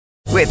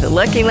With the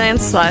Lucky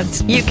Land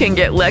Slots, you can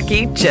get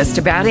lucky just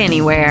about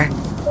anywhere.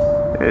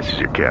 This is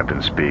your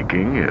captain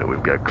speaking.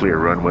 We've got clear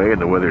runway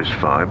and the weather's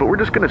fine, but we're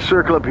just going to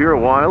circle up here a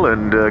while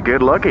and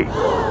get lucky.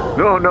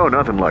 No,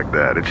 nothing like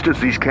that. It's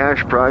just these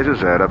cash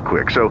prizes add up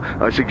quick. So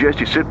I suggest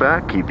you sit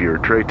back, keep your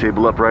tray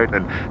table upright,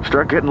 and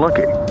start getting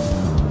lucky.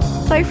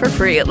 Play for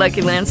free at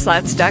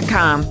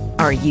LuckyLandSlots.com.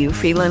 Are you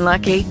feeling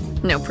lucky?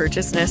 No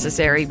purchase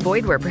necessary.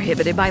 Void where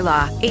prohibited by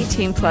law.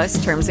 18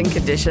 plus terms and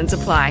conditions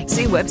apply.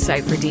 See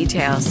website for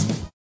details.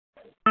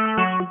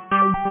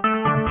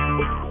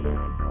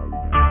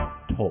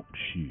 Talk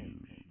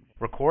shoes.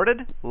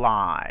 Recorded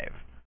live.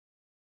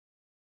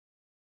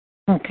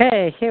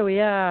 Okay, here we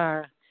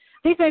are.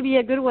 This may be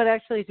a good one,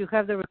 actually, to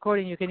have the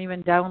recording. You can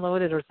even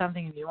download it or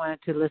something if you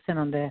wanted to listen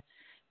on the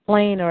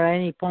plane or at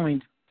any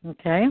point.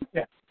 Okay?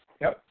 Yeah.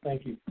 Yep.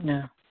 Thank you.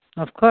 Yeah,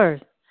 of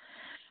course.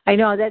 I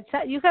know that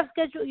you have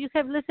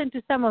listened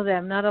to some of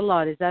them, not a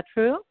lot. Is that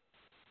true?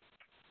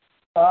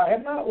 I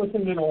have not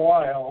listened in a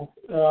while.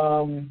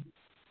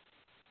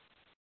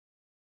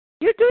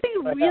 You're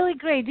doing really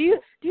great. Do you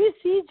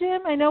see,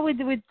 Jim? I know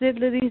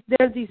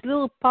there's these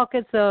little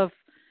pockets of,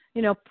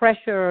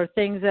 pressure or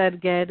things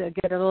that get a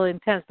little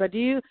intense. But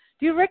do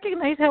you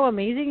recognize how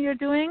amazing you're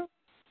doing?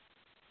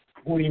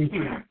 What do you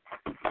mean?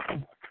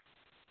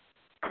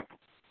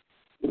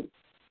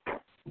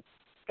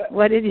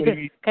 What did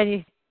you? Can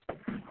you?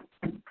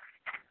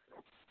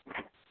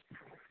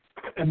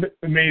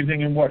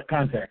 Amazing in what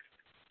context?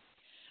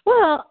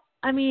 Well,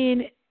 I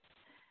mean,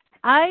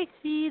 I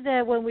see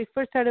that when we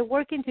first started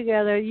working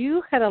together,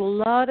 you had a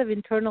lot of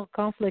internal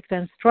conflict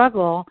and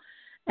struggle,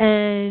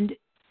 and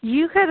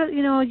you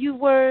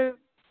were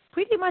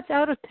pretty much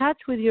out of touch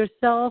with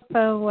yourself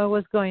and what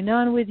was going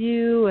on with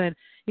you, and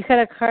you had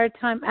a hard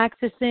time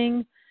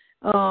accessing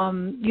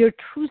your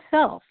true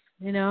self,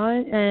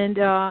 and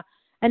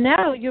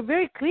now you're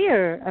very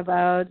clear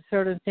about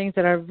certain things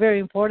that are very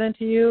important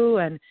to you,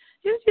 and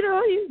you're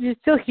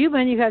still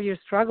human. You have your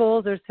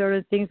struggles. There's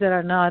certain things that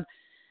are not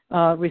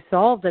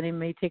resolved, and it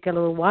may take a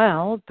little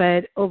while.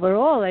 But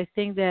overall, I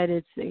think that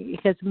it's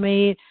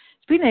been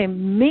a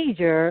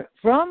major,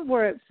 from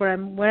where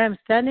I'm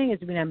standing,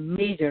 it's been a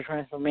major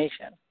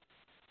transformation,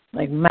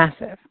 like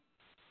massive.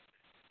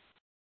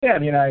 Yeah, I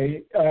mean,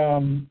 I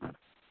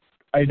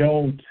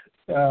don't,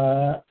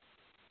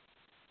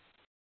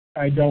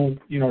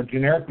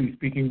 generically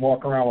speaking,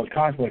 walk around with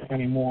conflict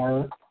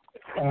anymore.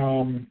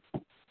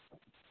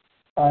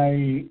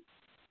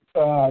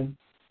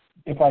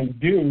 If I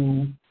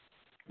do,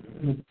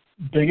 the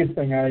biggest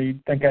thing I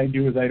think I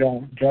do is I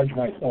don't judge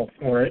myself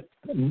for it.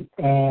 And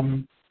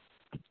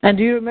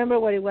do you remember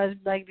what it was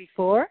like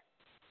before?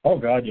 Oh,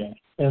 God, yeah.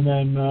 And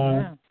then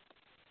I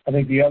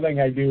think the other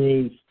thing I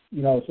do is,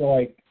 so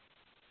like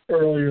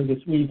earlier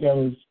this week I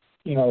was,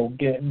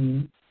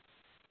 getting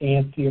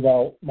antsy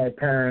about my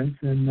parents,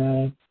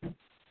 and,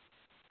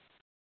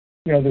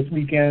 this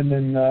weekend,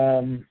 and,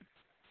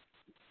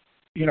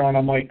 and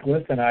I'm like,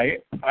 listen, I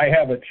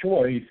have a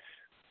choice,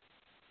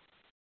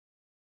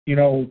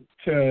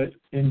 to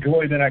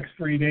enjoy the next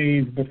 3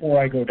 days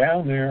before I go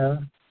down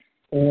there,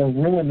 or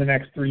ruin the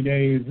next 3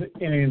 days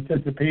in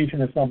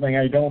anticipation of something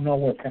I don't know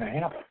what's going to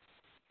happen.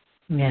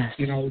 Yes.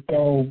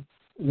 So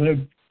live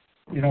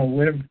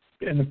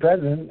in the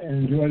present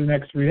and enjoy the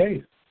next 3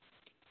 days.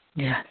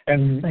 Yeah.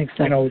 And,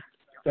 exactly.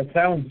 That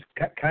sounds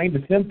kind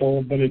of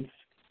simple, but it's,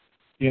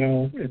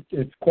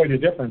 it's quite a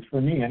difference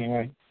for me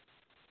anyway.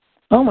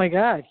 Oh, my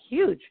God,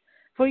 huge.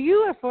 For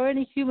you or for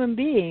any human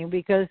being,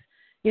 because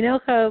you know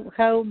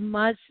how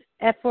much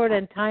effort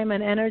and time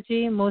and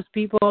energy most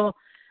people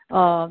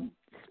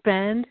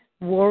spend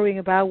worrying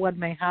about what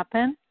may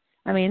happen.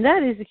 I mean,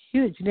 that is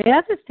huge. The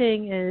other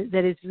thing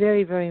that is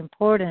very, very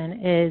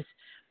important is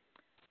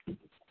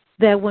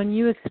that when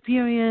you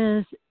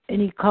experience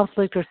any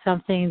conflict or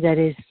something that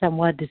is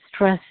somewhat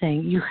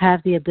distressing, you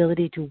have the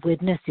ability to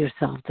witness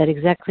yourself. That's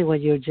exactly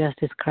what you're just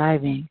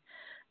describing.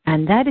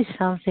 And that is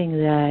something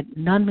that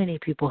not many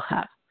people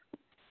have.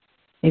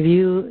 If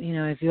you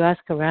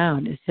ask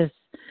around, it's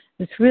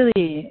really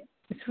I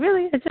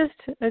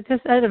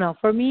don't know.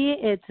 For me,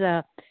 it's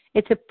a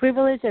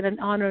privilege and an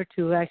honor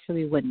to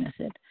actually witness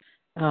it.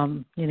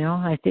 I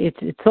think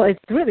it's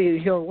really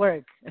your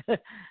work.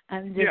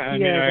 I'm just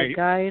here as a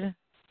guide,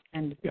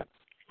 and yeah.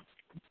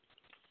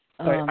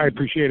 I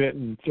appreciate it,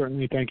 and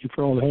certainly thank you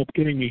for all the help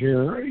getting me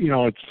here.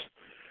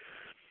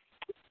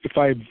 If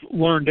I've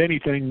learned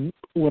anything,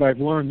 what I've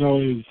learned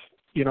though is,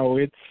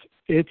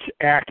 it's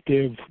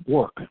active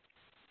work.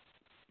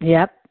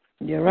 Yep,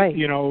 you're right.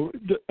 And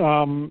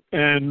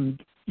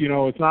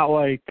it's not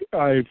like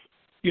I've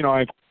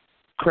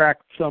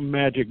cracked some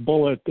magic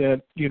bullet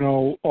that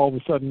all of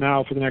a sudden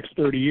now for the next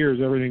 30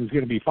 years everything's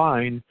going to be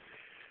fine.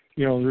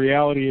 The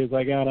reality is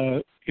I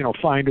gotta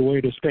find a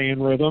way to stay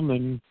in rhythm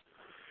and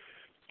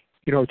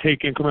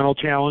take incremental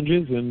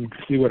challenges and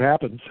see what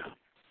happens.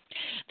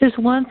 There's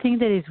one thing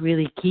that is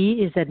really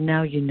key is that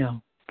now you know.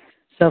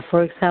 So,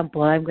 for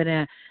example, I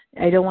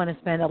don't want to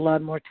spend a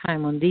lot more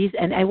time on these,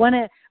 and I want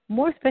to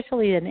more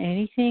especially than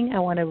anything, I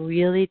want to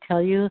really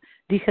tell you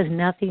this has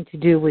nothing to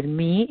do with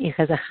me. It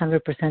has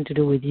 100% to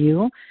do with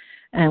you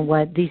and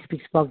what this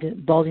speaks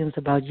volumes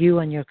about you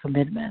and your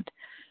commitment.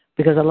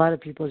 Because a lot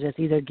of people just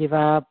either give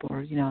up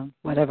or,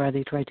 whatever,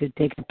 they try to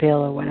take a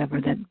pill or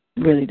whatever that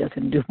really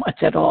doesn't do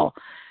much at all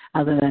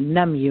other than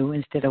numb you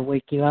instead of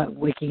waking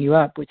you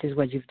up, which is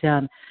what you've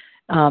done.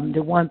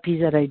 The one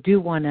piece that I do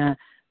want to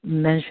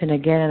mention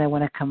again and I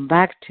want to come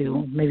back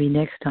to maybe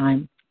next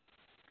time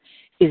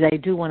is I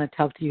do want to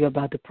talk to you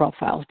about the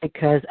profiles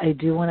because I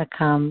do want to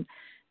come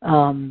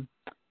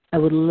I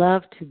would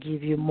love to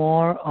give you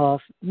more of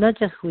not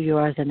just who you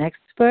are as an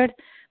expert,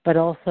 but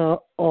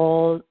also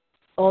all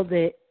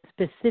the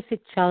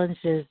specific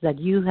challenges that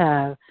you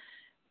have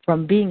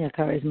from being a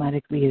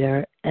charismatic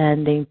leader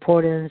and the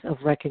importance of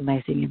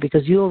recognizing it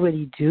because you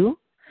already do.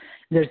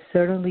 There's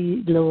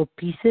certainly little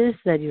pieces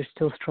that you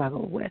still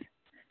struggle with.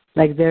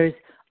 Like there's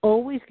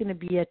always going to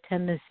be a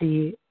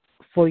tendency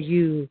for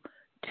you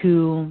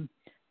to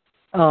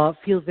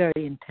feel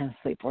very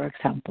intensely, for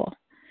example.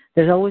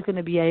 There's always going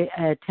to be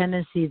a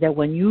tendency that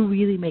when you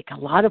really make a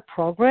lot of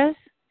progress,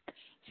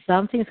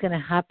 something's going to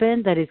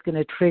happen that is going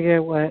to trigger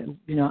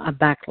a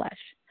backlash.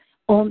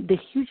 The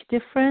huge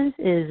difference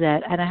is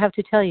that, and I have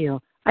to tell you,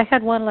 I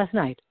had one last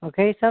night,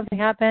 okay? Something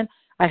happened,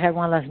 I had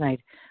one last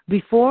night.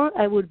 Before,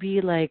 I would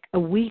be like a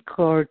week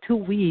or 2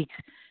 weeks,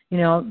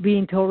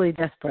 being totally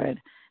desperate.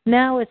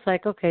 Now it's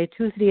like, okay,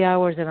 2-3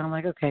 hours, and I'm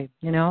like, okay,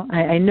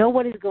 I know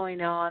what is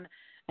going on,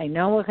 I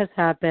know what has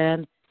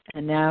happened,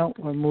 and now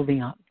we're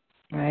moving on,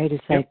 right?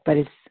 It's like, but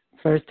it's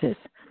first is.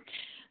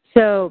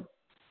 So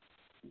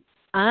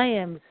I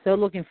am so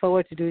looking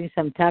forward to doing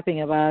some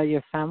tapping about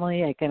your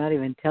family. I cannot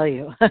even tell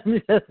you.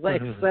 I'm just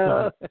like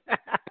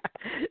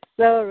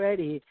so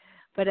ready.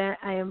 But I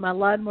am a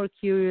lot more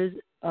curious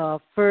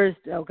first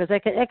because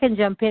I can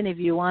jump in if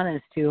you want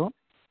us to,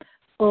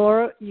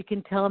 or you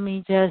can tell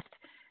me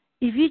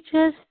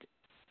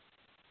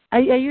are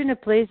you in a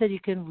place that you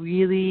can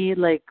really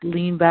like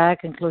lean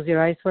back and close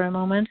your eyes for a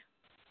moment?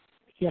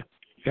 Yeah.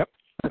 Yep.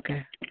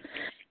 Okay.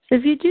 So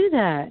if you do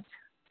that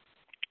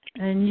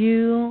and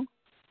you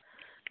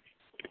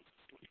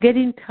get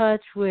in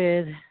touch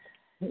with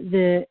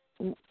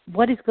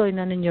what is going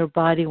on in your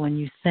body when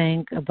you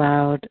think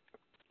about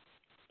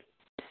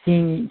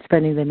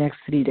spending the next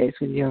 3 days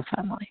with your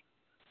family,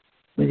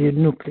 with your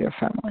nuclear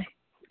family.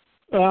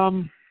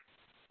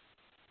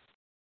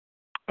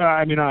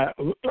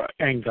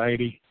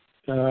 Anxiety.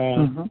 In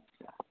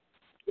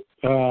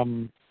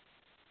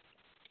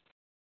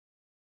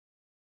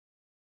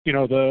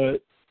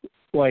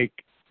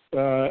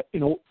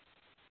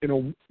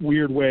a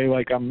weird way,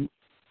 like I'm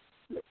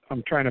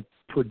trying to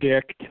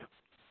predict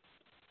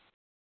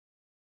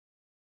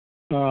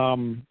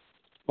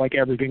like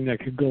everything that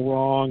could go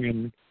wrong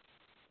and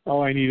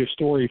I need a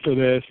story for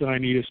this and I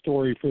need a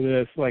story for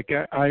this. Like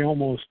I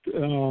almost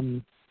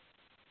am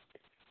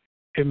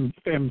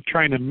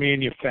trying to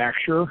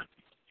manufacture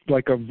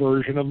like a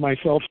version of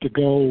myself to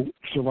go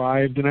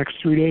survive the next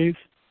 3 days.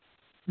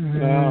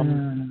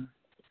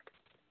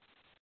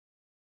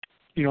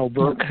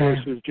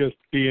 Versus just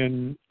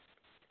being,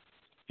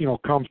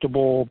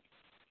 comfortable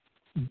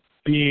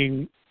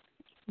being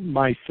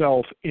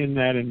myself in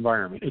that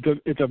environment.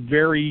 It's a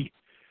very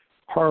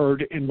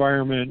hard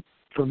environment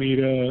for me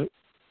to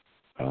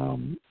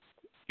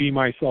be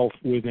myself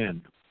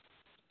within.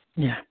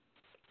 Yeah.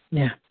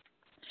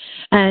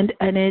 And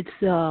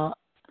it's one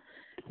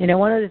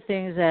of the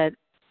things that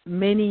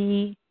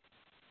many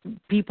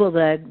people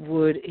that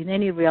would in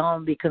any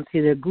realm be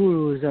considered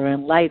gurus or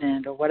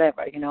enlightened or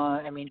whatever,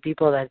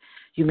 people that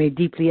you may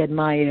deeply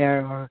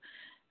admire, or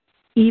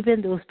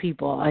even those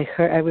people. I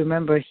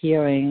remember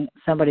hearing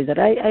somebody that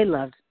I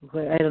loved.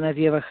 I don't know if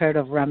you ever heard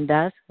of Ram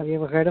Dass. Have you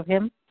ever heard of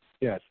him?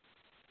 Yes.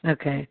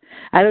 Okay.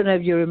 I don't know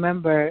if you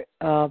remember,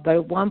 but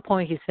at one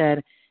point he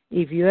said,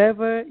 if you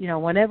ever,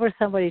 whenever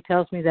somebody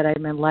tells me that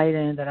I'm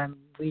enlightened, that I'm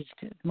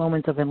reached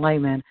moments of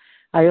enlightenment,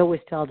 I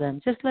always tell them,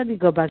 just let me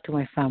go back to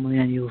my family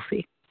and you'll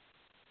see.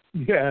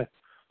 Yeah.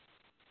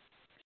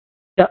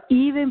 So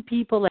even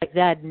people like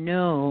that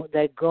know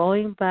that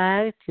going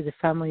back to the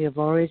family of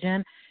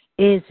origin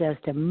is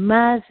just a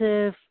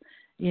massive,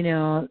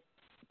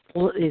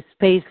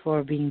 space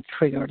for being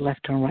triggered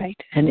left and right.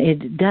 And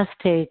it does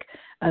take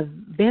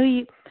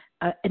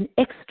an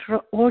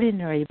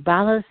extraordinary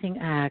balancing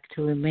act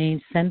to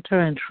remain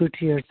centered and true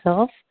to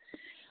yourself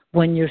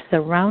when you're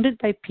surrounded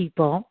by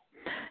people.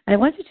 I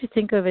want you to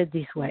think of it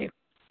this way.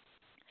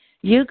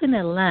 You're going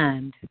to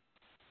land,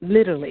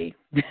 literally,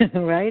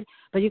 right?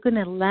 But you're going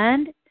to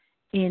land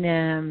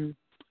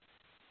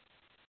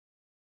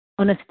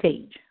on a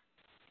stage.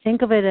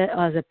 Think of it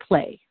as a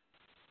play.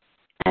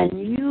 And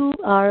you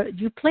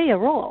play a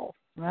role,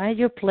 right?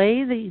 You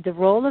play the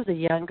role of the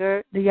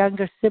younger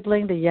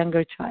sibling, the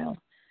younger child.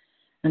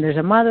 And there's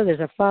a mother, there's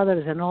a father,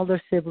 there's an older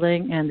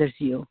sibling, and there's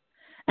you.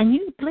 And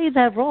you play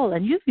that role,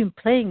 and you've been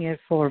playing it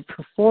for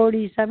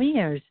 40-some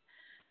years,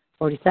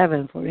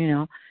 47,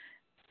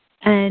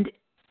 and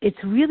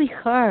it's really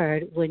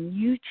hard when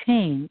you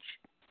change,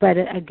 but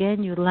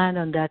again, you land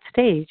on that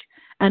stage,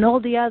 And all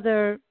the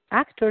other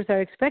actors are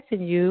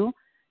expecting you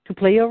to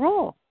play a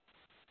role.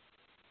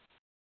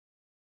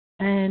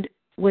 And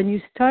when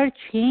you start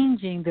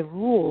changing the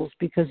rules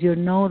because you're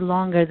no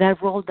longer,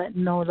 that role that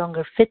no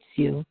longer fits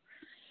you,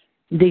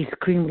 they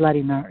scream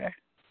bloody murder.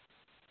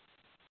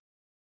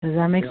 Does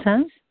that make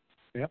sense?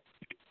 Yep.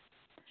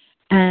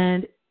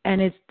 And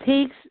it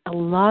takes a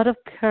lot of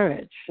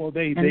courage. Well,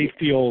 they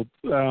feel,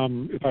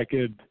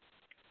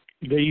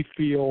 they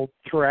feel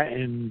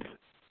threatened.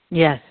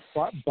 Yes.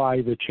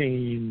 By the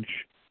change,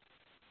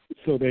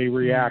 so they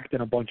react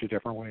in a bunch of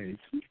different ways.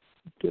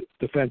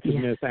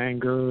 Defensiveness,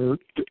 anger,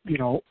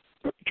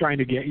 trying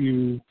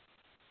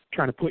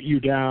to put you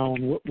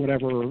down,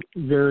 whatever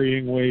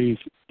varying ways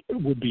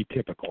would be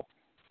typical.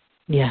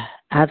 Yeah,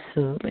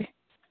 absolutely.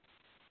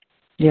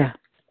 Yeah.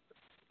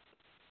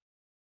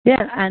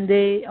 Yeah, and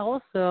they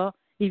also,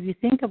 if you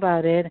think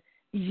about it,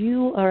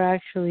 you are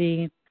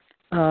actually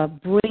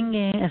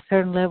bringing a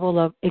certain level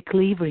of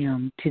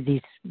equilibrium to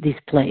this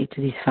play,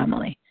 to this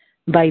family,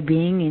 by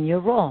being in your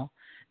role.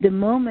 The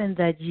moment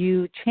that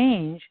you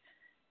change,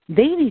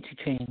 they need to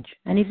change.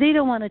 And if they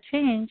don't want to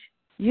change,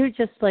 you're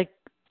just like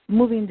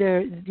moving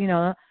their,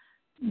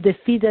 the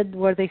feet at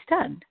where they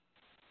stand.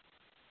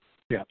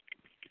 Yeah.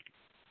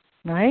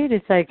 Right?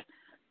 It's like,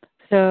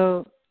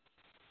 so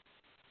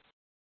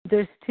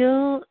there's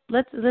still,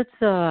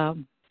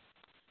 from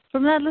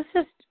that, let's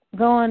just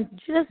go on,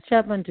 just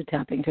jump into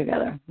tapping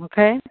together,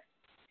 okay?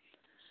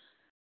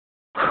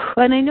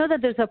 And I know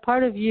that there's a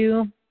part of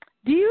you,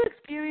 do you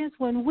experience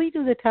when we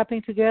do the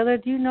tapping together,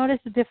 do you notice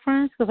a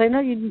difference? Because I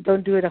know you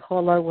don't do it a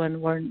whole lot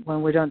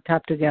when we don't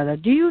tap together.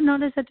 Do you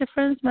notice a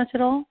difference much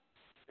at all?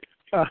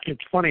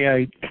 It's funny,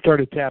 I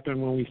started tapping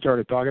when we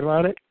started talking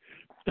about it,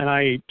 and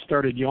I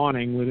started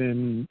yawning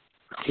within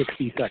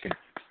 60 seconds.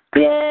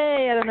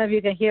 Yay! I don't know if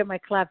you can hear my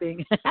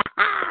clapping.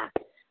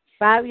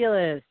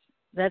 Fabulous.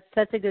 That's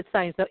such a good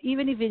sign. So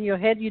even if in your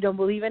head you don't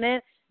believe in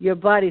it, your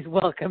body's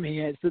welcoming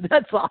it. So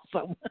that's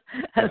awesome.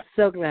 I'm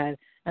so glad.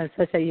 I'm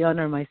such a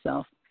yawner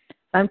myself.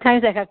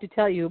 Sometimes I have to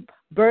tell you,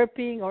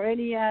 burping or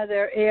any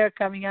other air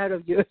coming out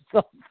of you is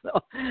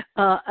also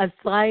a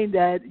sign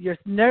that your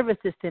nervous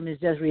system is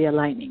just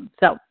realigning.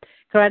 So,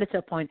 correct to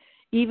a point.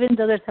 Even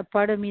though there's a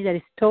part of me that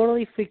is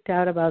totally freaked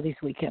out about this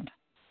weekend.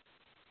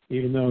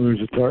 Even though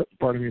there's a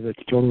part of me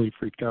that's totally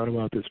freaked out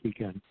about this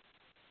weekend.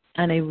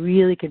 And I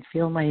really can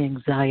feel my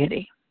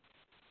anxiety.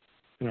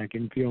 And I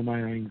can feel my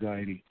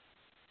anxiety.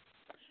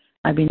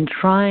 I've been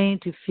trying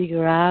to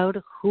figure out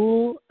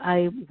who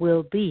I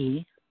will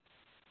be.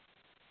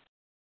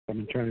 I've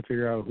been trying to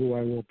figure out who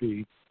I will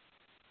be.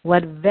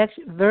 What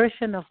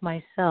version of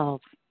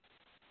myself.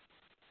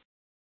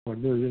 What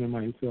version of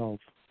myself.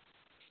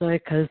 So I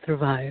can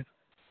survive.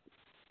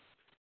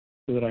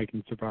 So that I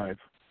can survive.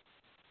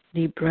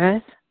 Deep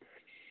breath.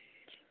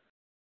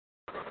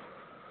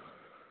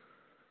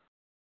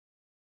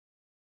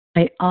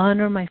 I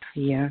honor my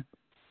fear.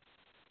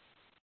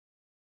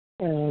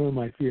 I honor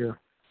my fear.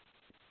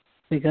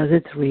 Because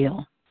it's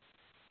real.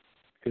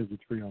 Because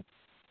it's real.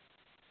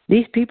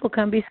 These people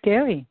can be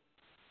scary.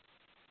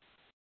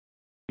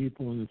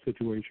 People in the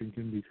situation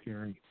can be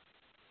scary.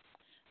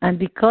 And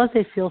because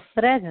I feel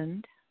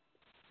threatened.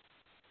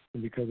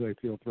 And because I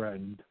feel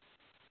threatened.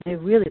 They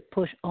really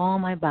push all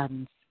my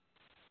buttons.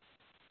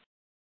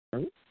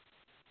 Right?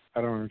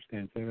 I don't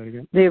understand. Say that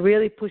again. They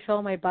really push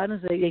all my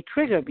buttons. They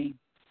trigger me.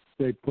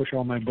 They push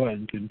all my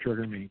buttons and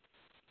trigger me.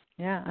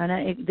 Yeah,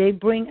 and they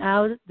bring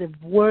out the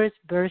worst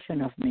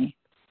version of me.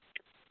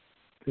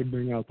 They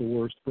bring out the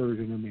worst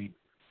version of me.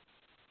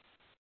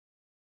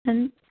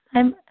 And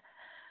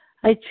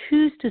I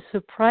choose to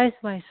surprise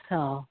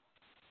myself.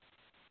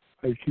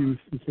 I choose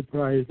to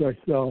surprise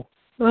myself.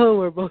 Oh,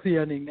 we're both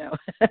yawning now.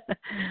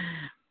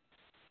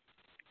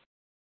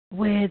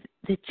 With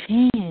the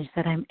change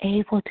that I'm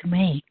able to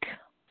make.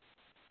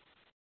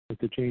 With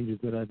the changes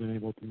that I've been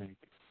able to make.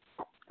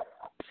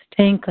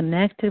 Staying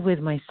connected with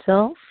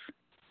myself.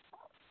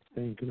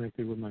 Staying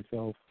connected with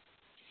myself.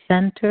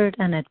 Centered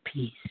and at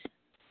peace.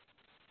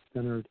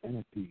 Centered and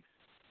at peace.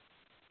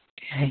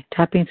 Okay,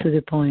 tapping through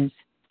the points.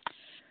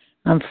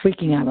 I'm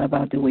freaking out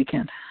about the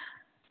weekend.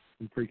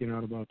 I'm freaking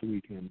out about the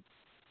weekend.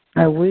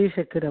 I wish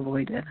I could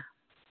avoid it.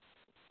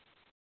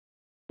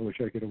 I wish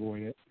I could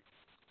avoid it.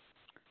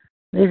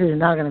 This is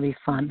not going to be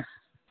fun.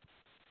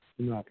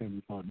 It's not going to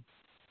be fun.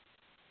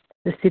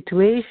 The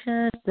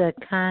situations that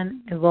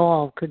can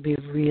evolve could be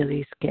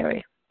really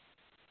scary.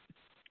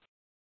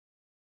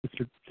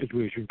 The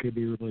situation could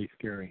be really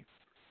scary.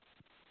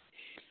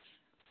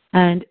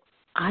 And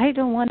I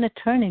don't want to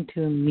turn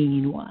into a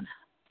mean one.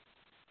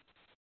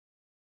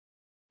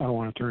 I don't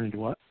want to turn into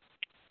what?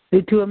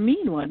 To a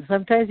mean one.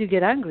 Sometimes you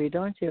get angry,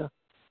 don't you?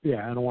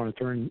 Yeah, I don't want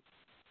to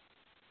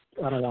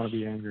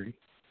be angry.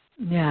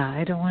 Yeah,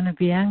 I don't want to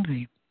be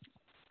angry.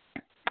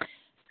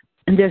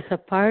 And there's a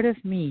part of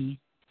me.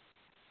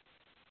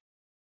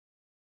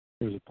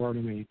 There's a part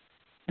of me.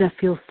 That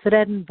feels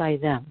threatened by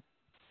them.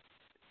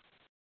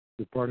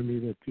 There's a part of me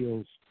that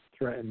feels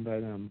threatened by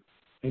them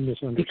and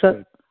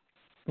misunderstood.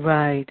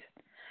 Right.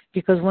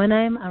 Because when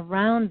I'm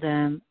around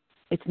them,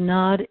 it's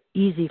not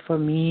easy for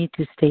me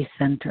to stay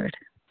centered.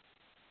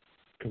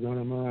 Because when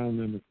I'm around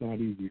them, it's not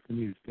easy for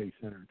me to stay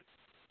centered.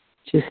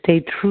 To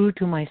stay true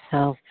to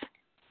myself.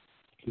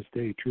 To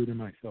stay true to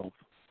myself.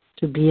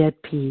 To be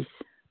at peace.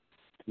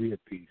 To be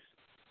at peace.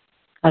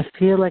 I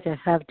feel like I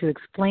have to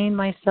explain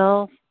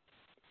myself.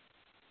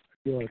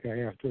 I feel like I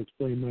have to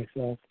explain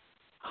myself.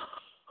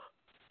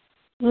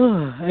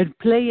 And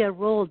play a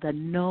role that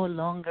no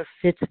longer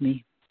fits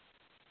me.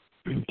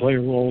 Play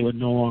a role that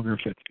no longer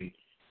fits me.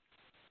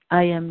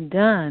 I am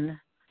done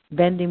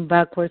bending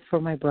backwards for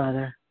my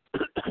brother.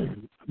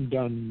 I'm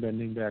done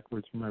bending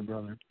backwards for my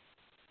brother.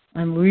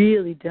 I'm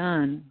really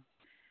done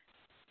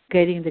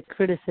getting the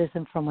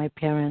criticism from my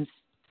parents.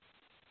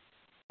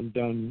 I'm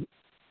done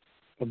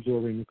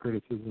absorbing the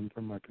criticism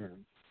from my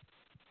parents.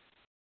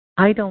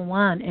 I don't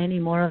want any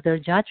more of their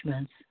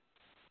judgments.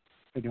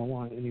 I don't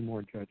want any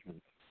more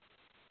judgments.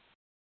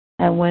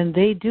 And when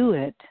they do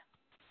it,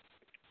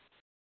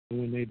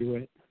 and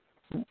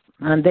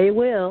they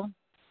will,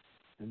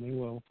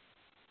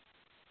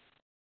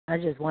 I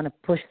just want to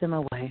push them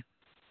away.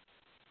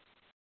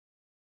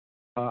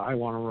 I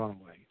want to run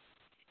away.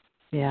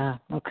 Yeah,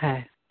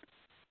 okay.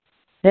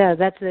 Yeah,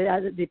 that's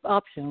the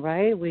option,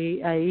 right?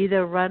 I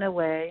either run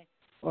away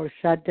or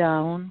shut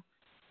down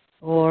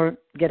or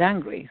get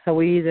angry. So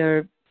we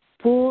either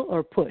pull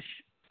or push,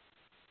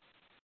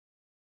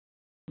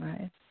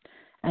 right?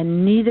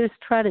 And neither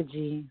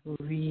strategy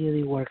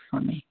really works for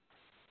me.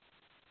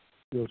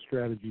 Those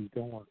strategies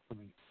don't work for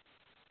me.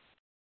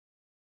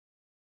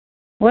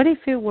 What if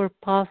it were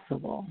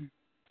possible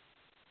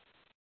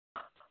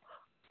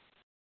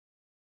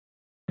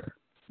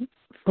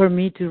for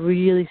me to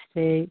really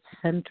stay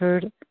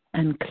centered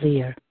and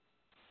clear?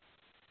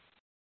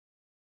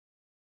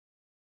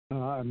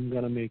 I'm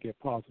going to make it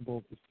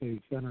possible to stay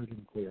centered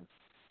and clear.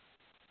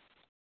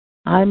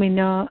 I may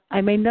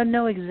not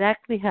know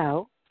exactly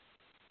how.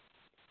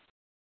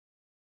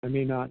 I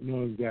may not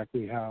know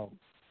exactly how.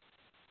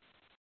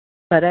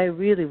 But I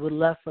really would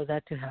love for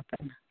that to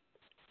happen.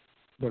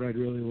 But I'd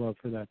really love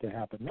for that to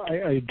happen.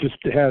 I just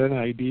had an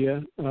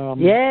idea.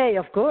 Yay,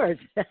 of course.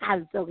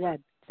 I'm so glad.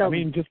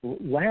 Just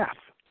laugh.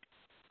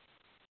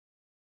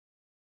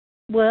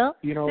 Well,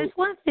 there's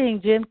one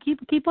thing, Jim.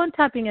 Keep on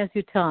tapping as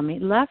you tell me.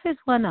 Laugh is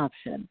one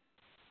option.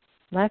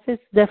 Laugh is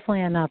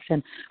definitely an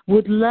option.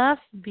 Would laugh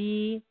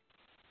be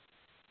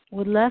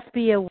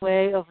a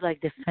way of like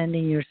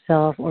defending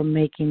yourself or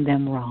making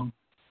them wrong?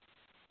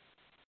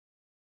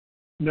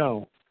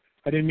 No,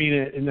 I didn't mean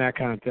it in that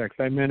context.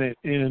 I meant it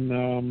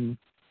in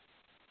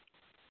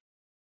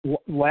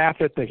laugh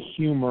at the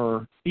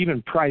humor,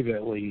 even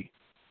privately,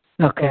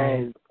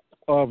 okay,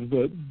 of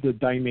the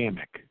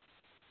dynamic.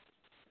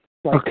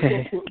 Like,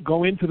 okay.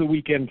 Go into the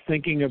weekend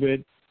thinking of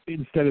it,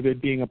 instead of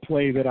it being a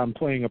play that I'm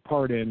playing a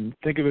part in,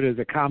 think of it as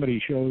a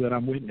comedy show that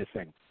I'm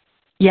witnessing.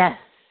 Yes.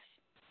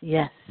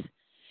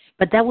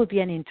 But that would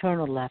be an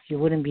internal laugh. You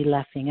wouldn't be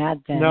laughing at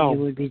them. No. You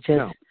would be just,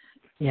 no.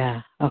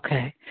 Yeah,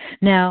 okay.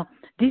 Now,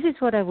 this is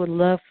what I would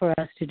love for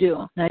us to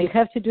do. Now, you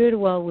have to do it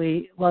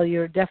while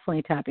you're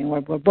definitely tapping.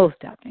 We're both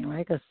tapping,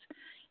 right? Because,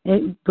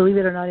 believe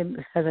it or not, it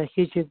has a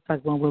huge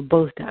impact when we're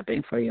both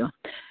tapping for you.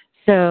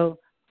 So,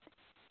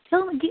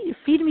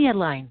 feed me a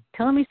line.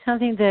 Tell me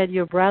something that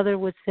your brother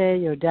would say,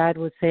 your dad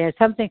would say, or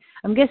something.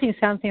 I'm guessing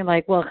something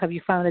like, well, have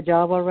you found a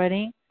job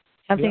already?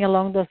 Something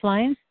along those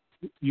lines?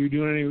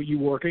 You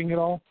working at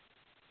all?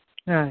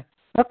 All right.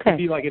 Okay. It'd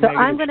be like a so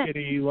negative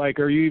shitty, like,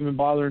 are you even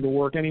bothering to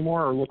work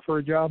anymore or look for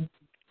a job?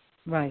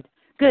 Right.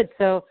 Good.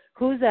 So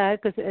who's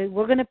that? Because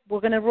we're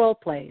gonna role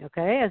play,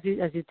 okay? As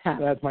you tap.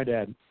 That's my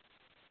dad.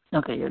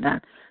 Okay, you're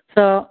done.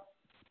 So,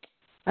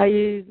 are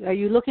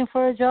you looking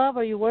for a job?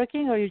 Are you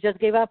working, or you just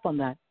gave up on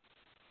that?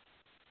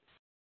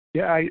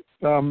 Yeah,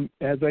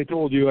 as I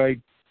told you, I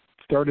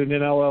started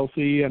an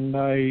LLC and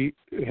I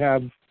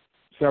have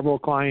several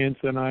clients,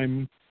 and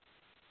I'm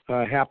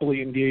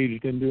happily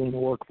engaged in doing the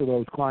work for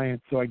those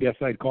clients. So I guess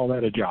I'd call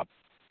that a job.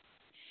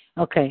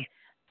 Okay.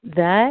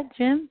 That,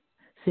 Jim,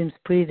 seems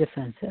pretty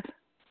defensive.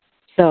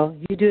 So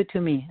you do it to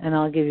me, and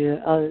I'll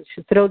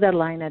throw that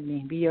line at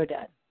me. Be your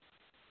dad.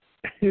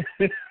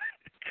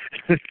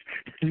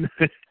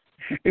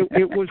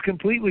 It was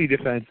completely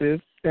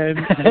defensive, and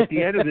at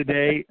the end of the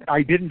day,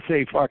 I didn't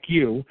say fuck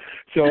you,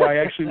 so I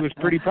actually was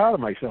pretty proud of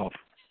myself.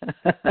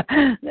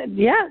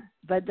 Yeah,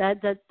 but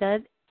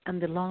that in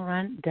the long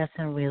run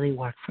doesn't really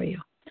work for you.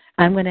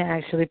 I'm going to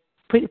actually,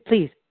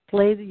 please,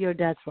 play your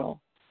dad's role.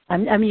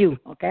 I'm you,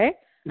 okay?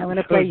 I'm going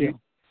to play you.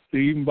 So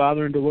you even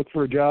bothering to look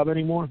for a job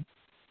anymore?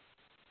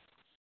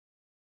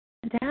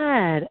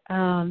 Dad,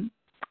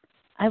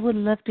 I would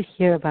love to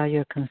hear about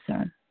your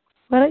concern.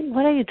 What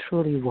are you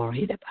truly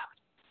worried about?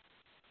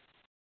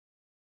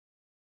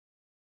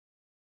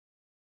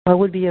 What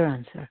would be your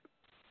answer?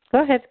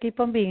 Go ahead, keep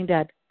on being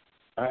Dad.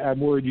 I'm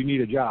worried you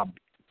need a job.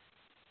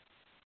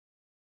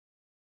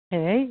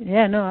 Hey,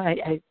 yeah, no,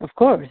 I of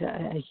course,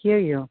 I hear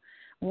you.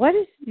 What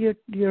is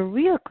your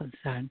real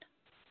concern?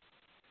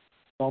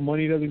 Well,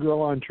 money doesn't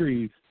grow on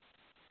trees.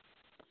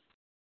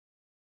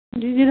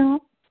 You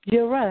know,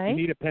 you're right. You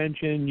need a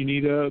pension. You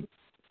need a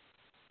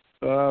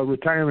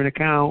retirement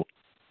account.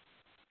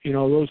 You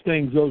know, those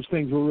things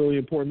were really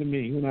important to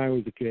me when I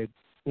was a kid,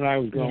 when I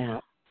was growing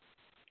up.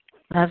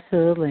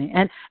 Absolutely.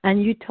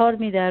 And you taught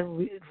me that,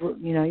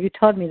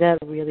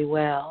 really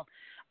well.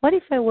 What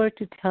if I were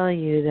to tell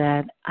you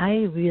that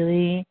I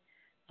really,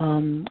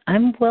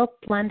 I'm well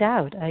planned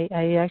out.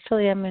 I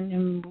actually am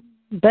in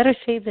better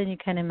shape than you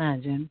can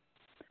imagine.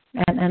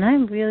 And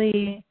I'm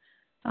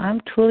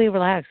truly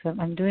relaxed.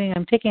 I'm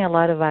taking a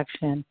lot of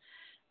action.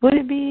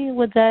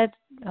 Would that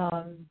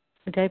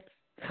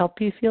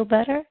help you feel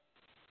better?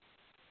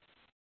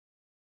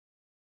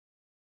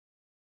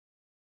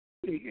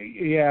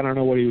 Yeah, I don't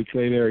know what he would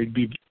say there.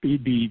 He'd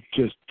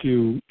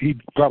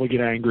probably get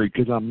angry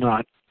because I'm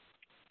not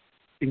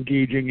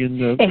engaging in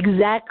the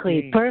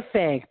exactly game.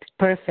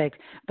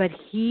 Perfect. But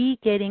he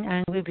getting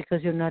angry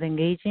because you're not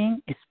engaging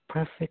is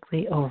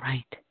perfectly all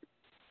right.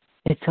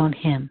 It's on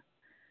him.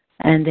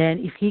 And then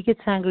if he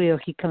gets angry or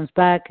he comes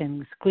back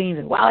and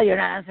screams, "Well, you're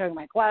not answering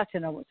my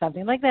question," or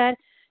something like that,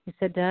 he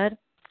said, "Dad,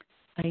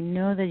 I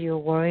know that you're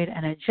worried,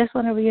 and I just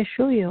want to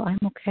reassure you I'm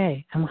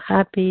okay. I'm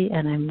happy,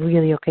 and I'm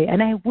really okay,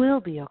 and I will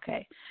be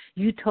okay.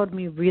 You taught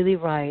me really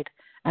right,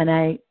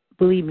 and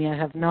believe me, I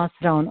have not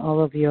thrown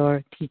all of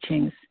your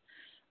teachings,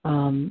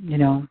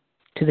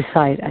 to the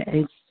side.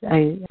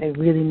 I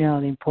really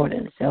know the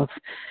importance of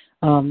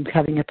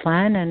having a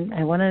plan, and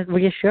I want to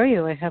reassure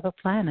you I have a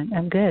plan.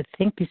 I'm good.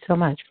 Thank you so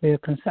much for your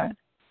concern."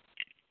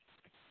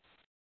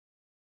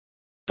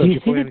 Does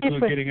your plan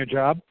include getting a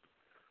job?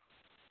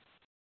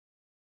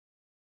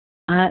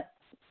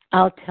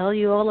 I'll tell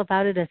you all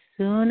about it as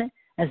soon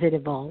as it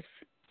evolves.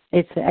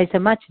 It's a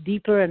much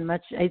deeper and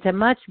it's a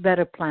much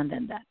better plan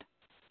than that.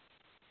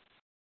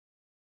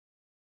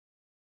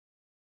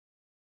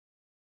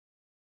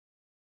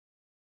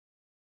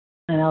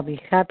 And I'll be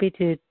happy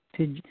to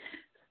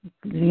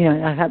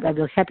I'll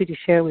be happy to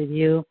share with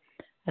you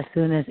as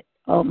soon as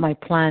my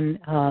plan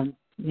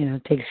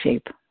takes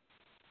shape.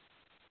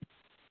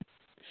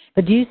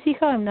 But do you see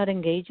how I'm not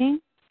engaging?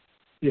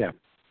 Yeah.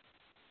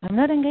 I'm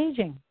not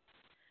engaging.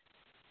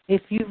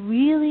 If you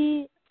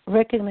really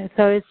recognize,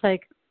 so it's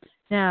like,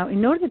 now,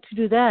 in order to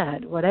do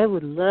that, what I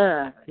would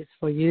love is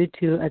for you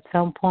to, at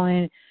some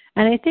point,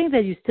 and I think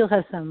that you still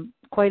have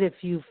quite a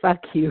few fuck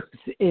yous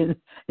in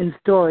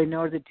store in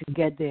order to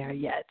get there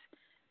yet.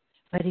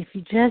 But if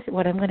you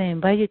what I'm going to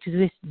invite you to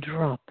do is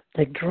drop,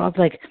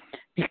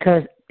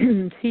 because,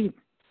 see,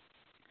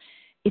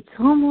 it's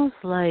almost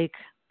like,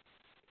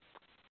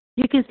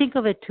 you can think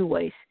of it two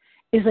ways.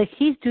 It's like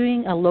he's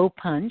doing a low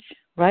punch,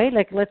 right?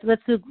 Like let's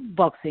do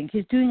boxing.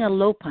 He's doing a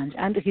low punch,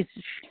 and he's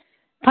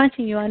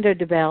punching you under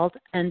the belt,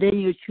 and then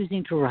you're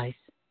choosing to rise.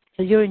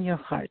 So you're in your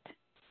heart.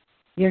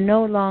 You're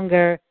no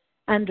longer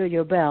under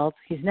your belt.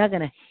 He's not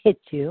going to hit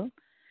you.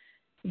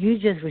 You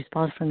just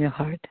respond from your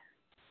heart.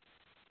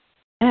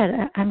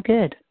 Dad, I'm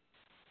good.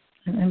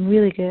 I'm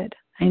really good.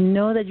 I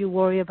know that you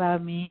worry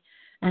about me,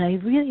 and I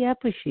really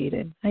appreciate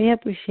it. I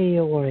appreciate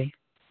your worry.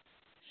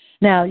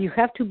 Now, you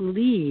have to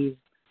believe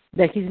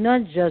that he's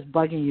not just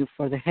bugging you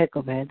for the heck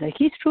of it, that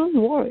he's truly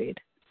worried.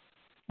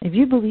 If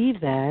you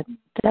believe that,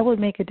 that would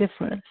make a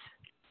difference.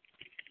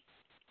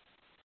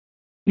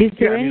 Is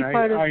there any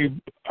part of...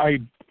 I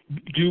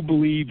do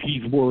believe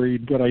he's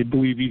worried, but I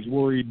believe he's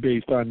worried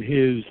based on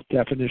his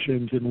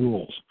definitions and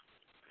rules.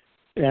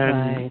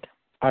 And right.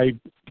 I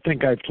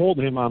think I've told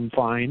him I'm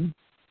fine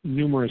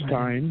numerous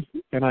times,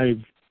 and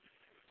I've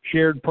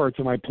shared parts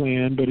of my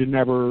plan, but it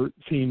never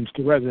seems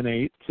to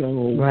resonate.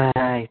 So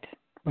right.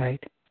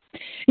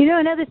 You know,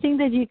 another thing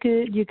that you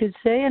could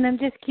say, and I'm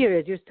just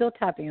curious. You're still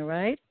tapping,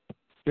 right?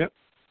 Yep.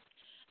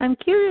 I'm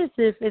curious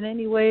if, in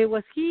any way,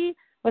 was he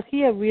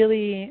a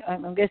really?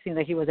 I'm guessing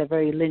that he was a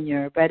very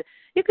linear, but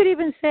you could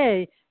even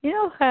say, you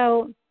know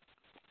how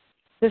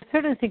there's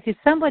certain things. If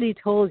somebody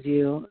told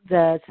you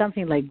that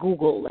something like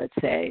Google, let's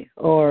say,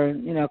 or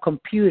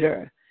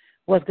computer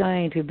was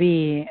going to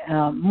be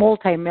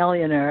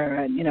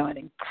multi-millionaire and an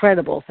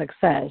incredible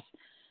success,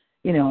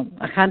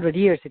 100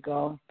 years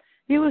ago,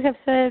 you would have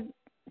said,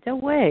 no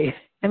way.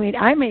 I mean,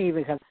 I may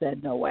even have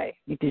said, no way.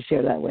 You can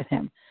share that with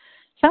him.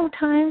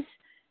 Sometimes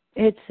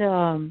it's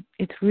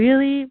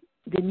really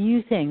the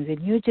new things, the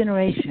new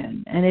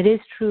generation. And it is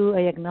true,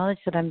 I acknowledge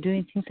that I'm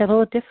doing things a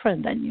little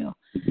different than you.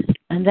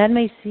 And that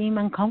may seem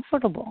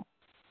uncomfortable.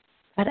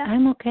 But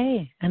I'm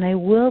okay, and I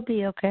will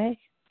be okay.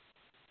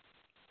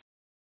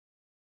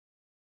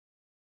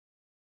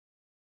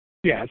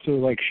 Yeah, so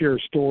like share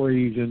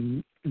stories,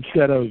 and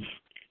instead of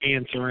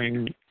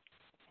answering,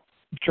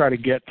 try to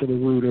get to the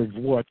root of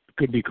what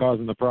could be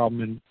causing the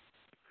problem and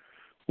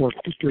work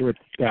through it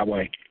that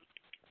way.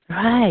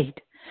 Right.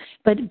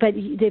 But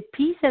the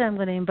piece that I'm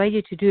going to invite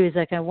you to do is,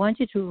 like, I want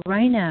you to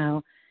right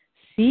now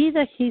see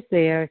that he's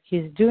there.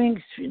 He's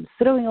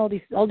throwing all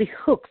these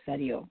hooks at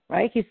you,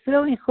 right? He's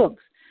throwing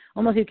hooks.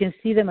 Almost you can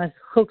see them as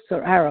hooks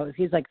or arrows.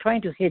 He's like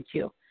trying to hit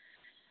you.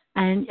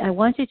 And I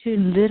want you to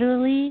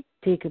literally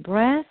take a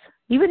breath,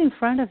 even in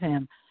front of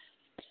him.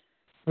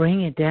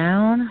 Bring it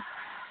down,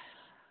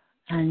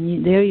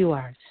 and there you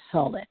are,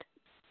 solid.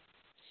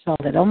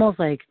 Almost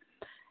like,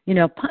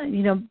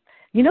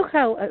 You know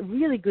how a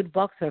really good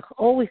boxer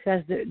always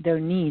has their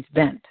knees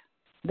bent.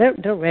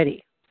 They're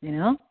ready, you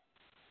know?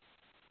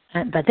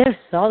 But they're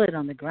solid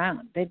on the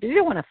ground. They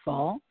don't want to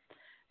fall.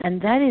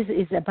 And that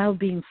is about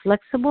being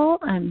flexible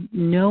and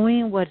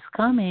knowing what's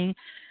coming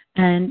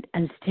and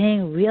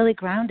staying really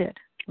grounded,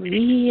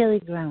 really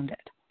grounded.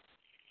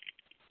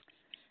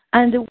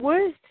 And the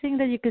worst thing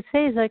that you could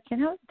say is like, you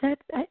know, that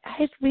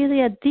I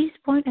really, at this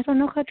point, I don't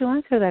know how to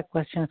answer that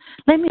question.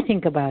 Let me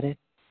think about it.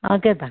 I'll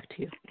get back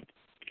to you.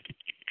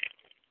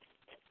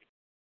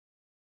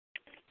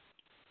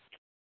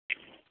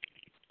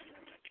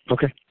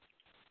 Okay.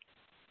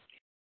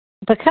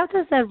 But how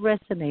does that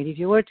resonate if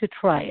you were to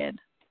try it?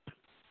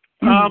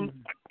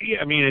 Yeah,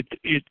 I mean,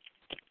 it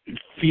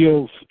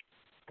feels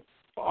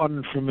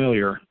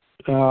unfamiliar.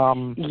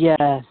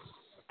 Yes.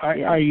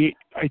 I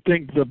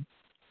think the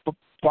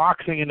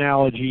boxing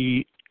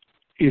analogy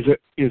is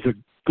a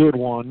good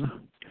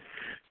one,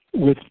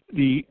 with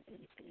the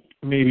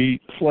maybe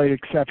slight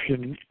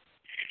exception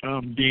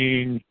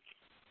being,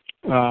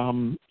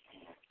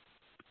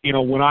 you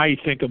know, when I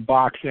think of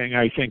boxing,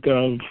 I think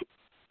of,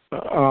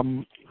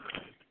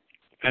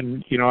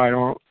 and you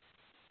know,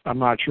 I'm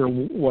not sure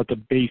what the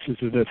basis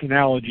of this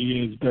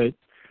analogy is, but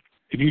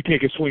if you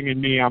take a swing at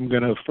me, I'm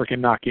gonna freaking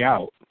knock you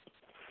out.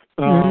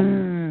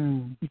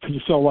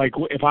 So, like,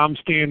 if I'm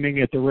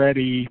standing at the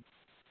ready,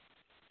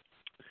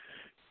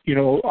 you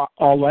know,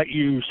 I'll let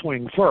you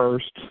swing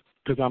first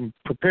because I'm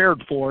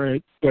prepared for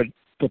it, but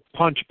the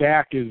punch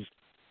back is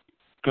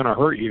gonna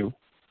hurt you.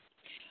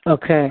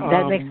 Okay,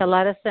 that makes a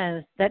lot of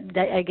sense. That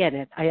I get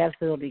it. I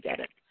absolutely get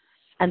it,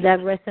 and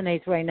that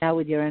resonates right now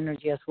with your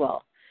energy as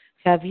well.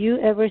 Have you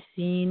ever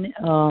seen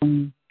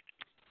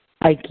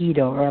Aikido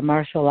or a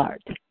martial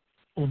art?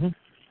 Mm-hmm.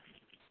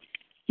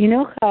 You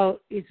know how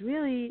it's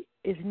really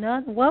is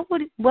not. What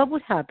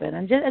would happen?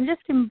 I'm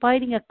just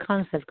inviting a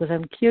concept because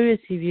I'm curious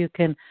if you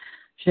can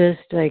just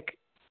like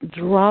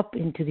drop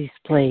into this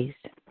place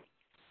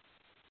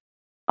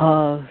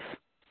of,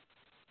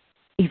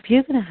 if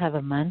you're going to have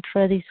a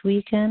mantra this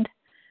weekend,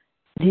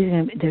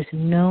 there's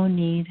no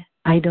need.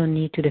 I don't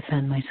need to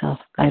defend myself.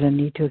 I don't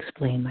need to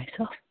explain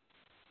myself.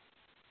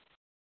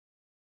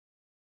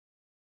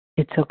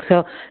 It's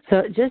okay.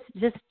 So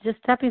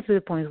just tapping through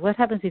the points. What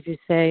happens if you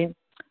say,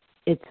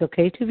 it's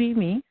okay to be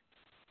me?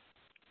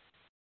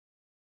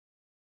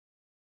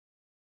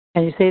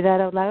 Can you say that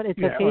out loud? It's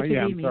okay to be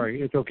I'm me.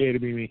 sorry. It's okay to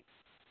be me.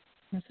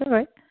 That's all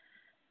right.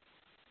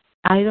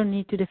 I don't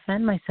need to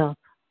defend myself.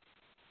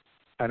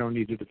 I don't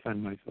need to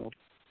defend myself.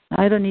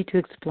 I don't need to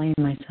explain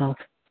myself.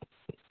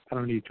 I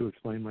don't need to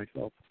explain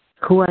myself.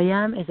 Who I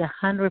am is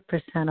 100%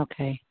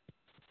 okay.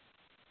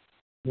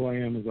 Who I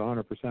am is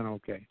 100%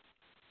 okay.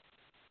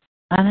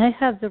 And I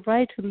have the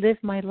right to live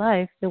my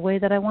life the way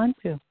that I want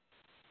to.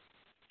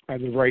 I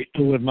have the right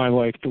to live my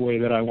life the way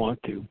that I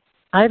want to.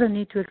 I don't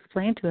need to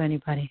explain to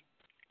anybody.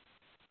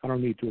 I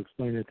don't need to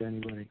explain it to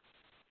anybody.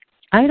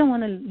 I don't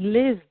want to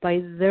live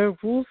by their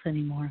rules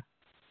anymore.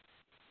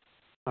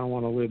 I don't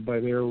want to live by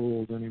their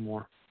rules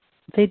anymore.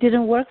 They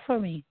didn't work for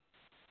me.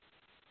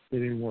 They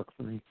didn't work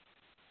for me.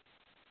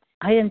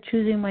 I am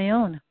choosing my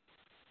own.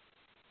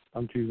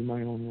 I'm choosing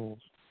my own rules.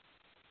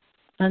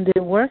 And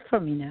they work for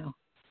me now.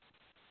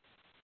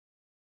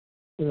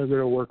 They're going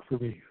to work for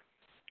me.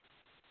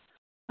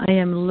 I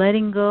am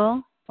letting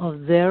go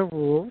of their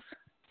rules.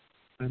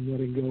 I'm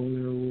letting go of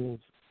their rules.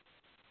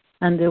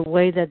 And the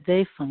way that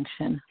they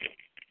function.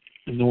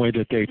 And the way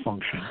that they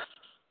function.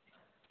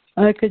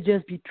 I could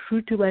just be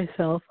true to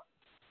myself.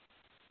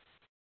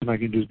 And I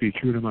can just be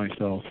true to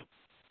myself.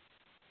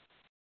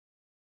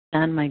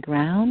 Stand my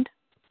ground.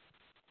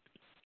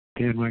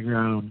 Stand my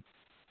ground.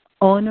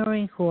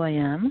 Honoring who I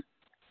am.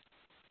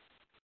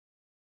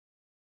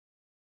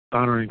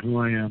 Honoring who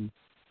I am.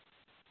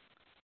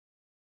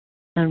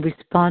 And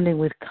responding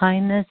with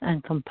kindness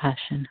and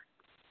compassion.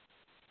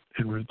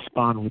 And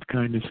respond with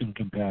kindness and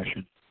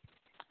compassion.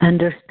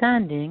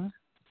 Understanding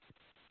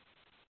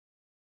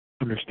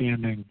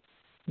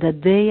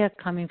that they are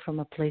coming from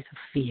a place of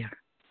fear.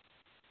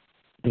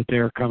 That they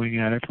are coming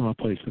at it from a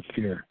place of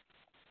fear.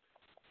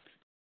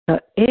 So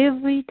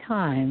every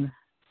time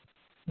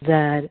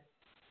that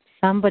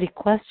somebody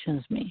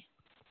questions me,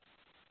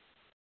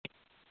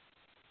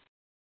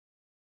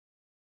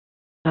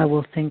 I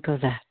will think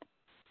of that.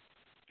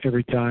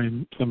 Every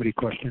time somebody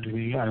questions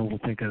me, I will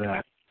think of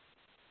that.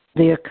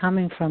 They are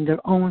coming from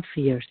their own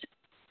fears.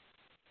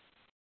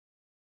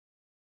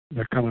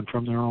 They're coming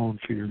from their own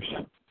fears.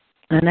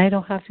 And I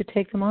don't have to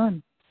take them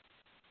on.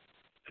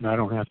 And I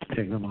don't have to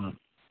take them on.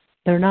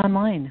 They're not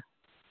mine.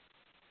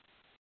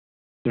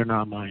 They're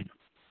not mine.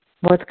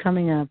 What's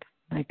coming up?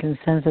 I can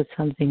sense that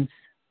something's...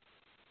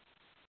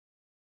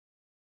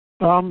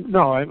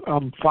 No,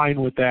 I'm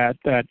fine with that.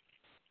 That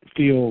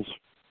feels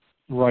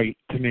right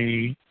to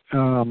me.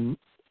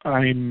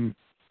 I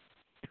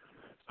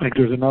think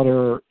there's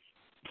another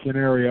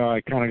scenario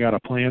I kind of got a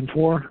plan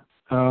for.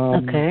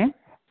 Okay.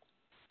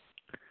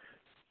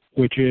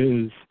 Which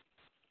is,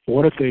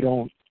 what if they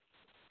don't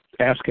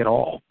ask at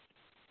all?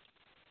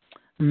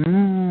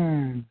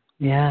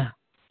 Yeah.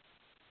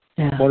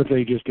 Yeah. What if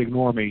they just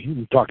ignore me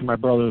and talk to my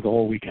brother the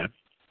whole weekend?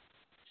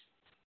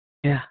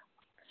 Yeah.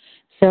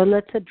 So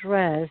let's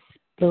address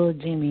little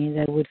Jimmy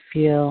that would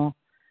feel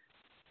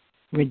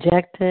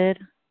rejected,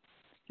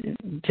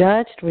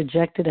 judged,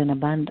 rejected, and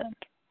abandoned,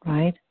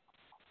 right?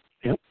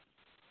 Yep.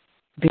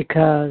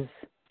 Because,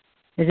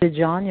 is it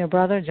John, your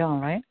brother?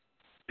 John, right?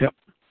 Yep.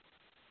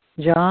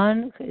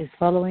 John is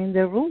following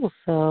the rules,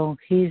 so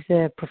he's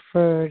the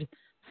preferred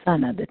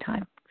son at the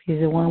time.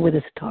 He's the one with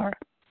the star.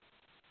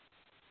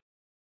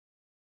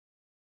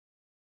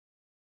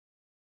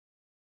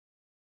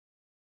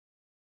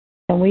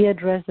 Can we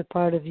address the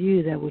part of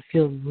you that would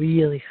feel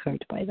really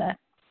hurt by that?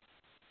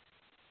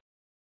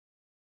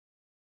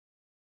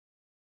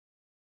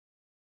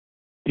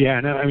 Yeah,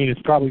 and I mean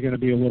it's probably going to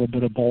be a little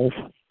bit of both,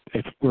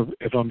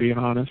 if I'm being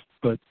honest.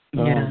 But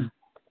Yeah.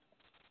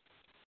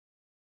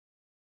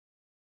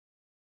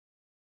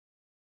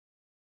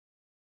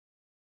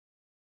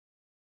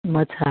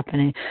 What's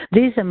happening?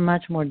 These are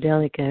much more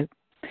delicate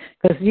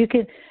because you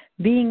can,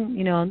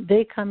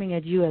 they coming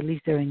at you, at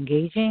least they're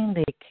engaging,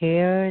 they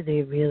care,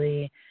 they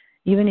really,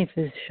 even if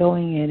it's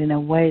showing it in a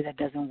way that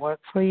doesn't work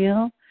for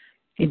you,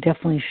 it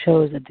definitely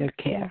shows that they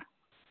care.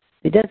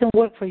 It doesn't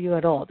work for you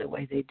at all the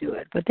way they do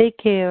it, but they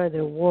care,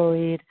 they're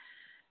worried,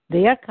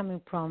 they are coming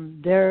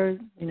from their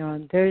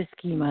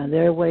schema,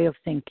 their way of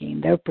thinking,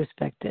 their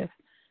perspective,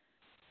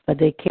 but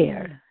they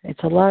care.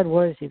 It's a lot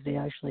worse if they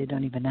actually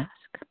don't even ask.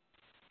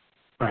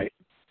 Right.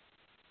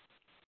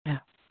 Yeah.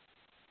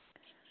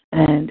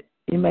 And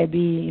you may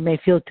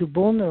feel too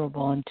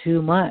vulnerable and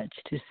too much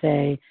to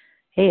say,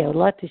 hey, I would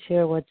like to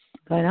share what's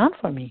going on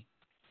for me.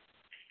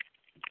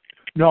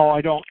 No,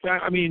 I don't.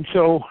 I mean,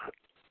 so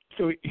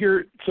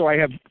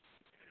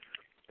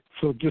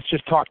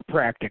just talk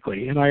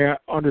practically, and I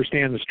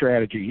understand the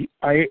strategy.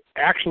 I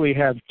actually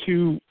have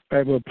I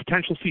have a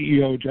potential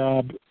CEO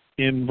job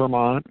in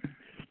Vermont,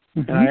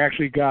 and I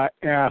actually got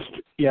asked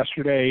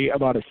yesterday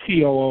about a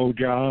COO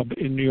job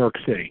in New York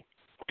City.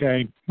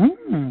 Okay?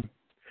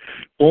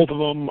 Both of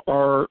them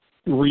are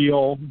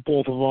real.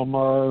 Both of them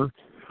are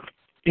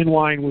in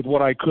line with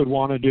what I could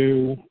want to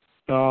do.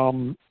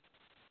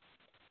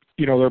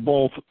 They're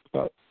both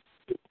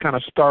kind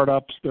of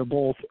startups. They're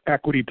both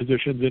equity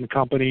positions in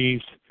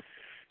companies.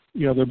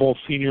 They're both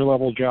senior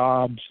level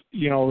jobs,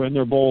 and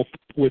they're both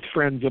with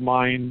friends of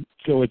mine.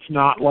 So it's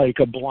not like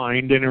a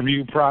blind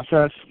interview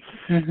process.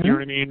 You know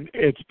what I mean?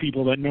 It's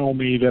people that know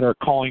me that are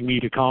calling me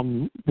to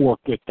come work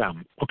with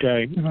them.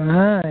 Okay.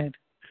 Right.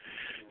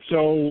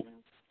 So,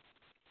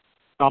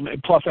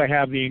 plus I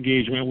have the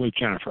engagement with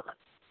Jennifer,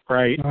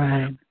 right?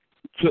 Right.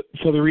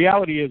 So the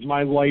reality is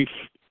my life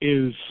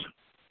is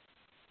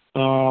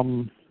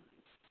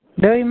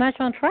very much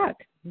on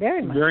track.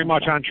 Very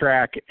much on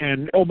track.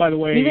 And, oh, by the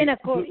way... Even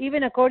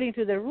according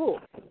to the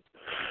rules.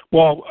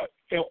 Well,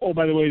 oh,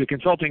 by the way, the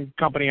consulting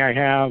company I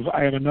have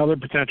another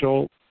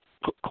potential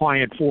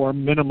client for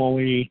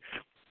minimally,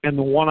 and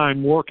the one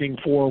I'm working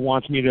for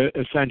wants me to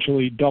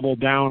essentially double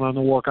down on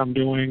the work I'm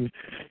doing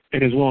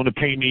and is willing to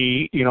pay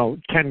me,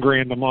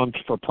 $10,000 a month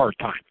for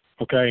part-time,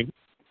 okay?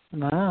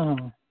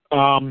 Wow.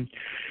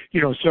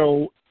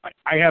 So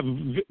I have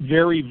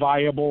very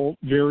viable,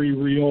 very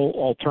real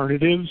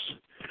alternatives.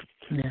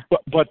 Yeah.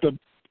 But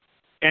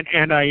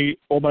I,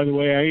 oh, by the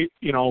way,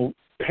 I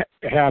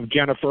have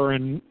Jennifer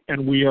and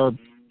we are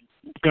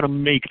going to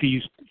make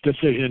these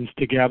decisions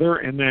together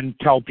and then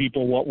tell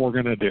people what we're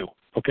going to do.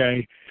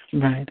 Okay.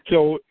 Right.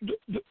 So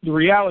the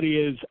reality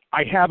is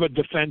I have a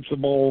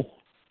defensible,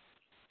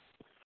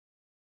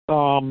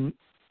 even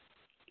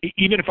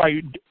if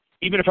I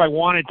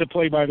wanted to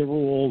play by the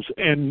rules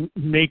and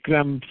make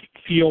them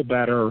feel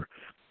better,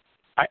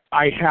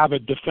 I have a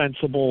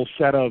defensible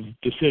set of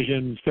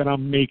decisions that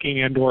I'm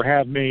making and or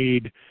have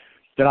made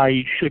that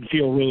I should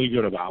feel really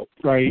good about,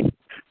 right?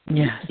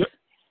 Yes.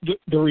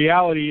 The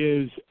reality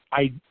is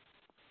I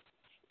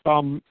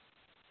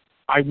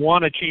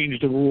want to change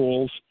the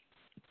rules.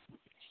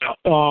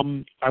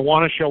 I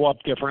want to show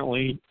up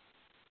differently.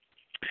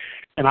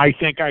 And I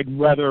think I'd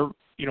rather,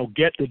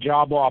 get the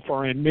job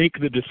offer and make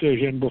the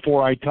decision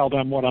before I tell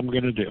them what I'm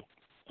going to do.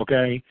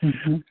 Okay.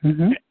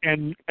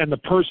 And the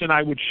person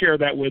I would share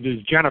that with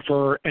is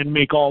Jennifer and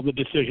make all the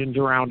decisions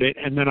around it.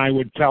 And then I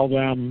would tell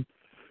them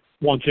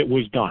once it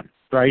was done.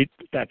 Right.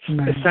 That's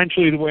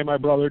essentially the way my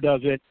brother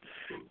does it.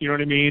 You know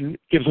what I mean?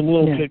 Gives him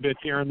little tidbits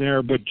here and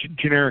there, but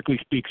generically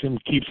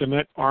keeps him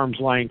at arm's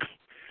length.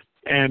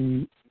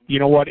 And you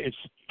know what? It's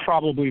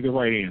probably the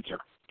right answer.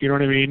 You know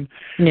what I mean?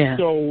 Yeah.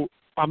 So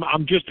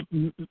I'm just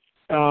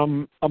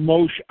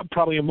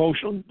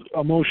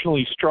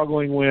emotionally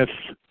struggling with.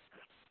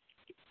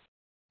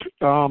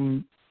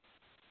 I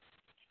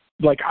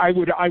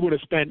would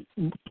have spent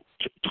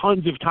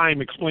tons of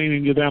time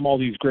explaining to them all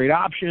these great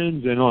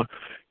options and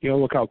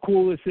look how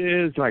cool this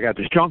is, and I got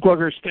this junk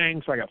luggers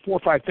thing, so I got 4 or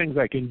 5 things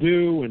I can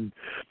do, and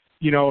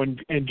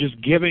and just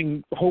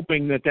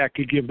hoping that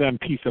could give them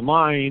peace of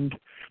mind.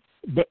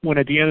 But when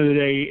at the end of the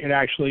day it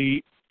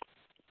actually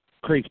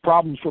creates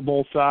problems for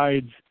both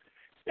sides,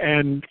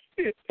 and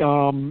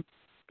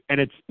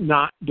it's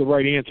not the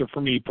right answer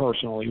for me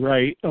personally,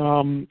 right?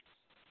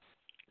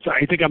 So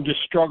I think I'm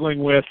just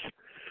struggling with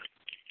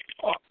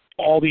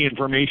all the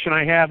information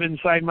I have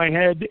inside my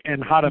head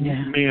and how to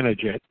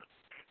manage it.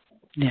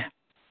 Yeah.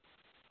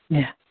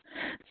 Yeah.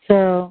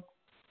 So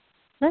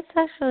let's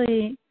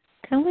actually,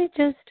 can we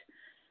just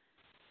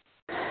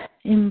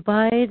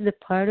invite the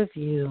part of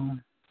you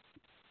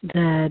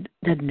that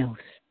knows?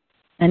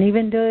 And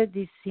even though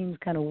this seems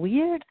kind of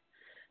weird,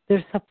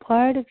 there's a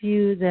part of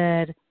you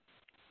that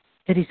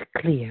is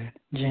clear,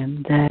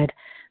 Jim, that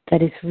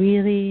is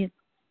really,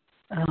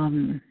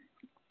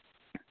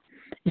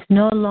 it's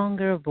no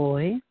longer a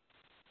boy,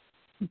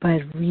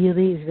 but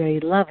really is very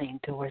loving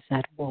towards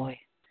that boy,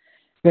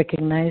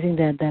 recognizing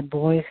that that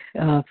boy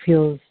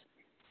feels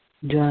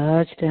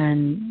judged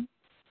and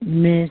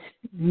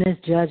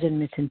misjudged and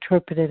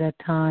misinterpreted at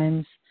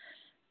times,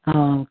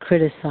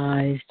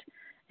 criticized,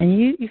 and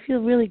you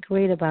feel really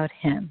great about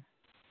him.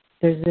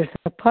 There's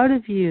a part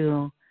of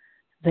you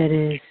that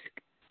is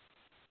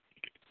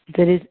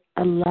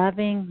a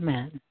loving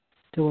man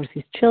towards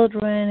his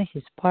children,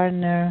 his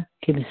partner,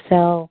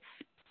 himself.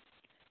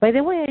 By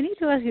the way, I need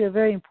to ask you a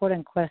very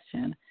important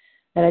question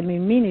that I've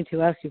been meaning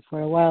to ask you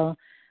for a while.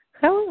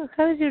 How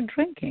is your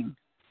drinking?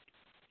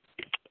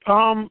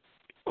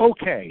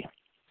 Okay.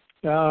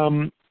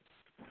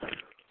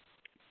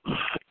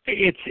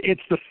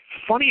 It's the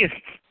funniest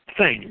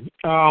thing.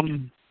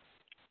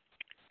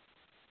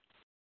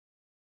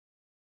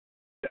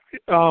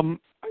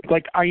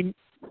 Like I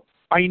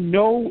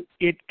know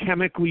it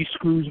chemically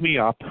screws me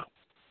up.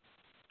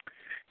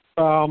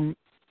 I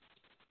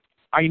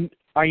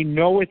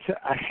know it's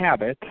a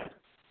habit.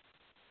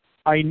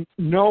 I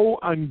know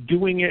I'm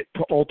doing it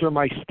to alter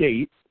my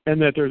state,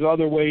 and that there's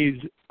other ways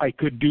I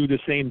could do the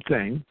same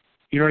thing.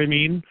 You know what I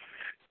mean?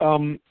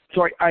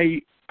 So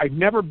I've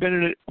never been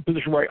in a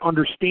position where I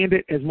understand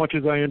it as much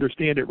as I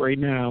understand it right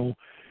now,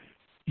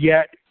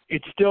 yet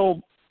it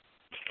still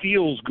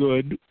feels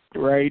good,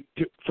 right,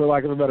 for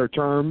lack of a better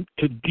term,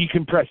 to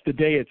decompress the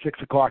day at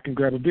 6 o'clock and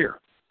grab a beer.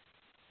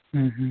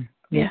 Mm-hmm.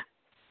 Yeah.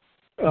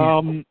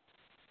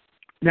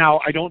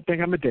 Now, I don't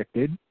think I'm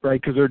addicted, right,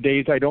 because there are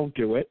days I don't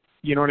do it.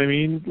 You know what I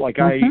mean? Like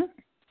so I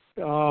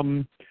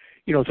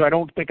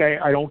don't think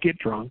I don't get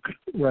drunk,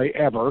 right,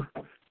 ever.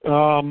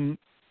 So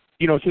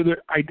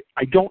I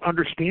don't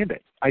understand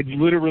it. I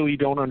literally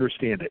don't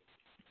understand it.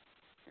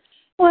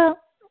 Well,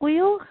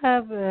 we all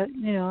have,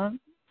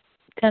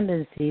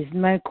 tendencies.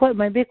 My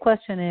big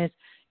question is,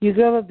 you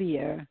grab a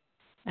beer,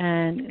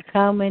 and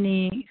how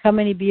many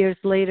beers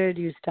later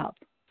do you stop?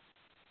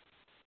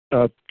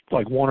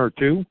 Like one or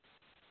two.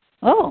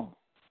 Oh,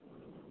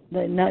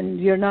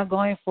 you're not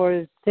going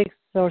for 6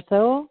 or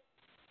so?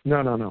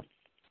 No.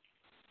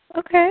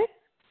 Okay.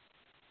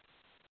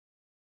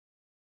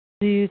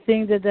 Do you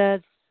think is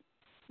that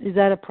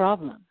a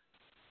problem?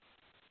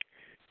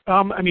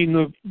 I mean,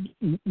 the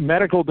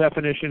medical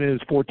definition is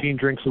 14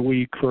 drinks a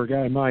week for a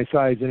guy my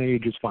size and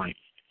age is fine.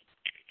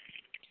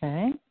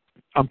 Okay.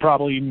 I'm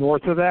probably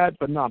north of that,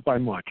 but not by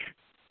much.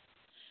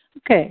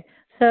 Okay.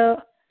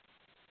 So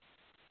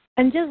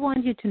I just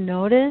want you to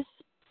notice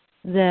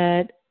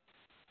that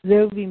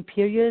there have been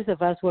periods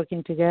of us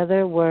working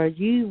together where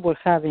you were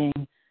having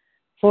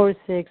 4,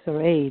 6,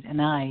 or 8 a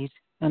night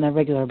on a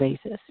regular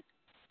basis.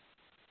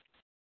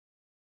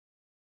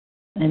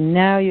 And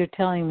now you're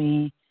telling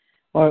me,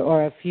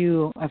 or a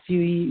few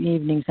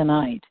evenings a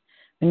night,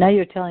 and now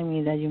you're telling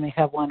me that you may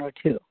have 1 or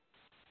 2.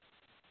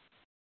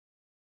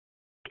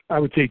 I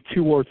would say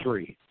 2 or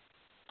 3.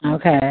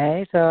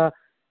 Okay, so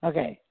now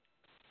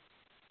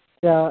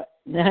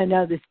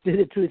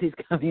the truth is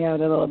coming out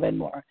a little bit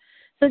more.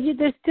 So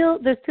there's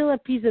still a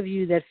piece of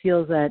you that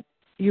feels that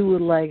you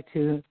would like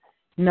to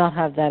not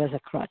have that as a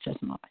crutch as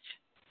much.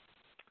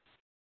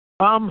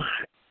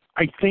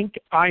 I think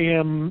I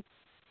am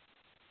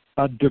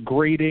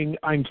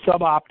I'm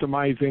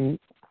sub-optimizing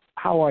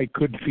how I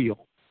could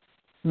feel.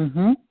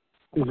 Mm-hmm.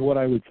 Is what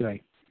I would say.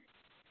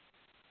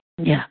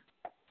 Yeah.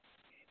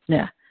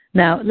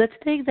 Now, let's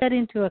take that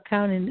into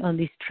account on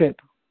this trip.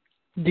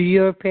 Do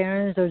your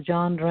parents or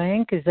John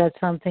drink? Is that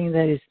something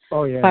that is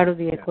part of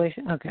the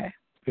equation? Okay.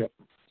 Yep.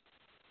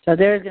 So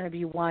there's going to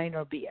be wine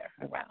or beer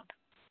around?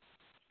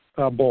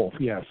 Both,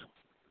 yes.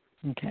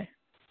 Okay.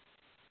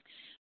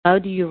 How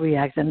do you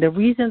react? And the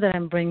reason that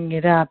I'm bringing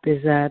it up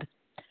is that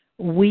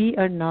we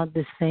are not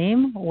the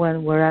same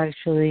when we're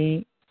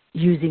actually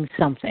using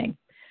something.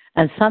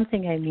 And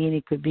something, I mean,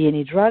 it could be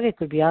any drug, it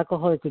could be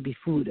alcohol, it could be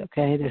food,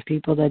 okay? There's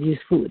people that use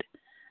food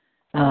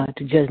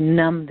to just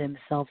numb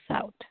themselves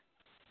out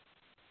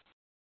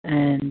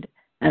and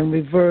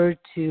revert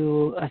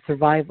to a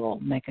survival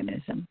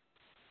mechanism.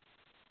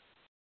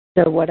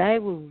 So what I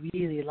would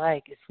really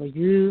like is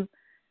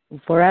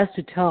for us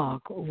to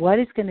talk, what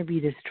is going to be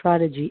the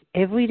strategy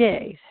every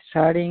day,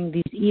 starting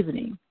this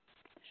evening,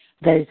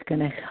 that is going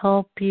to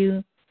help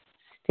you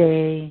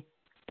stay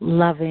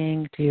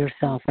loving to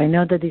yourself. I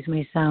know that this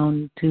may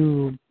sound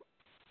too,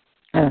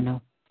 I don't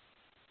know,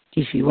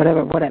 kishy,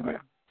 whatever.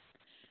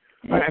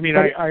 I mean,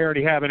 I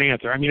already have an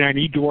answer. I mean, I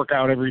need to work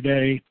out every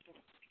day.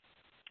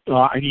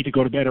 I need to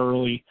go to bed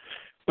early.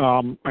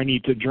 I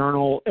need to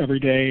journal every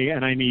day,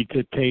 and I need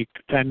to take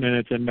 10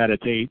 minutes and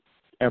meditate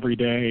every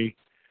day.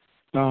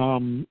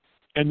 And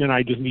then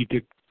I just need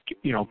to,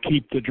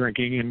 keep the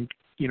drinking and,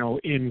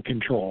 in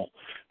control,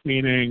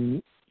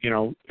 meaning,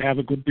 have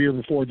a good beer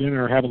before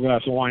dinner, have a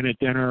glass of wine at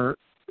dinner,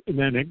 and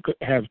then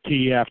have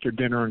tea after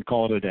dinner and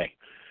call it a day.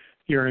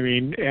 You know what I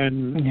mean?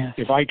 And yes.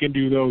 If I can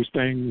do those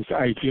things,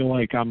 I feel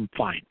like I'm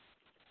fine.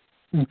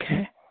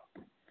 Okay.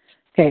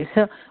 Okay,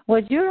 so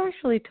what you're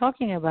actually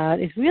talking about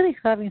is really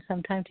having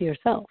some time to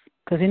yourself.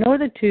 Because in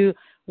order to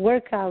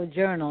work out,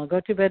 journal, go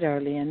to bed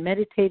early, and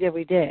meditate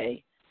every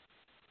day,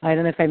 I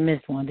don't know if I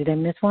missed one. Did I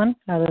miss one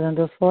other than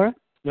those 4?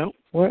 No.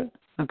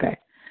 Okay.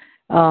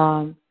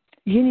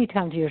 You need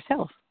time to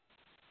yourself.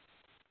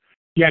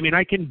 Yeah, I mean,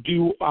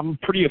 I'm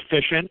pretty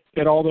efficient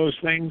at all those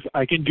things.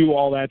 I can do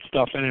all that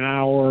stuff in an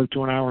hour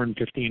to an hour and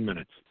 15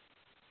 minutes.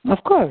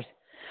 Of course.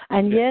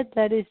 And yet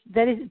but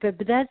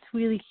that's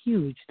really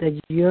huge that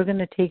you're going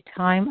to take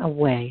time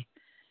away.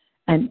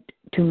 And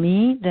to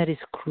me, that is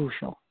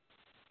crucial.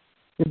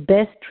 The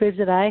best trips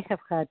that I have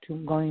had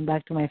going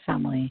back to my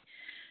family,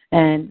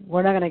 and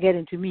we're not going to get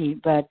into me,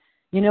 but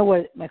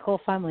where my whole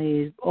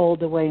family is all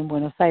the way in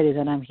Buenos Aires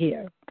and I'm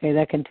here. Okay,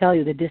 that can tell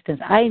you the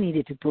distance I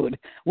needed to put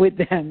with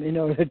them in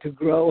order to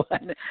grow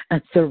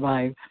and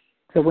survive.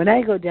 So when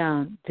I go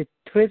down, the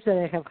trips that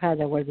I have had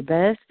that were the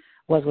best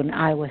was when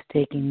I was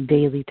taking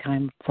daily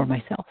time for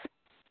myself.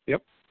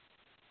 Yep.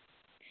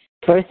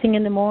 First thing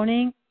in the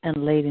morning and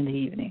late in the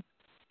evening.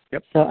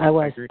 Yep. So I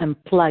was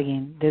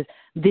unplugging,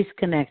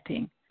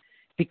 disconnecting.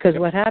 Because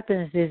what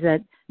happens is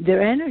that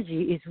their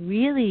energy is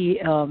really,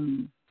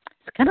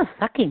 it's kind of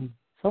sucking.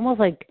 It's almost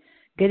like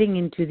getting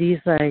into these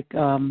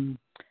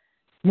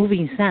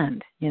moving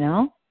sand,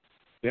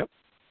 Yep.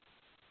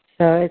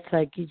 So it's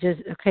like you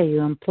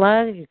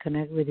unplug, you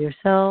connect with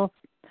yourself.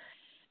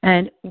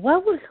 And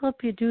what will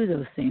help you do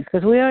those things?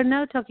 Because we are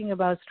now talking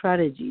about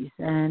strategies.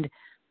 And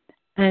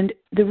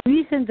the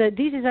reason that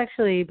this is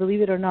actually,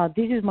 believe it or not,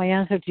 this is my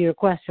answer to your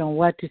question,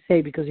 what to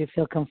say because you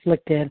feel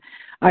conflicted.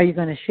 Are you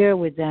going to share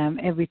with them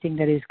everything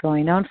that is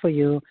going on for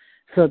you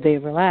so they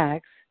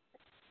relax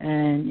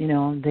and,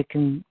 they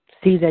can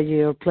see that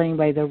you're playing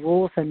by the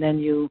rules and then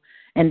you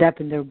end up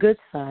in their good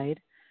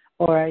side?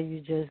 Or are you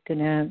just going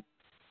to,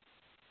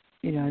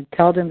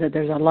 tell them that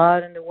there's a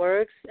lot in the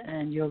works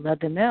and you'll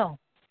let them know?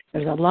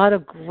 There's a lot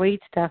of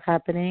great stuff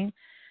happening,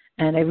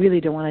 and I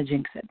really don't want to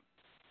jinx it.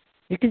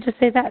 You can just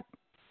say that.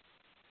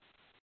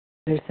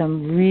 There's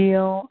some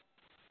real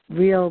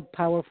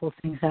powerful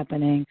things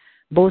happening,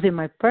 both in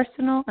my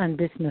personal and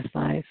business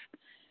life,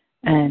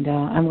 and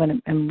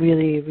I'm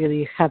really,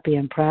 really happy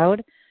and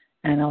proud.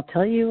 And I'll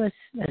tell you as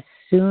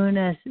soon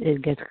as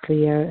it gets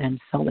clear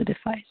and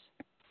solidifies.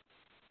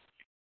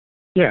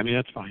 Yeah, I mean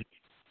that's fine.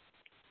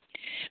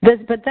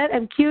 But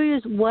I'm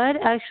curious, what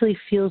actually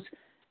feels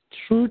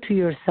true to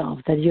yourself,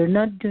 that you're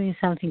not doing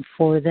something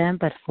for them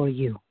but for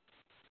you?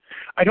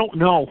 I don't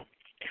know.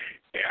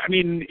 I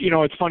mean,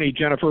 it's funny.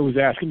 Jennifer was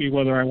asking me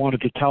whether I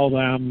wanted to tell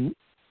them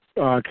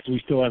because we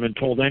still haven't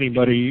told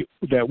anybody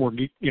that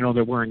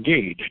we're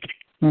engaged.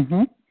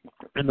 Mm-hmm.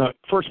 And the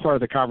first part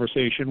of the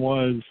conversation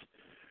was,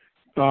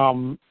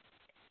 when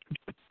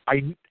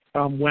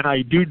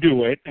I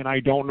do it, and I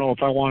don't know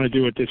if I want to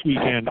do it this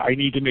weekend, I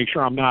need to make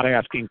sure I'm not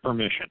asking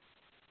permission.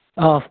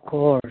 Of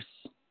course.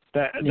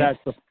 That's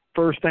the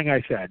first thing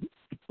I said,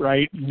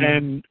 right? Mm-hmm.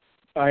 And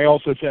I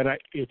also said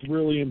it's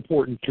really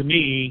important to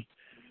me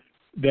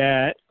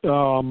that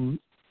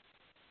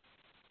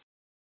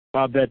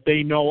that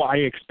they know I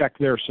expect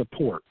their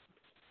support.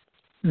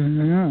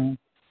 Mm-hmm.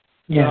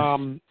 Yeah.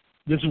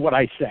 This is what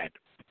I said,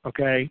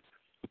 okay?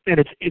 And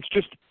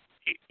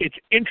it's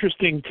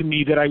interesting to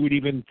me that I would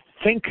even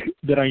think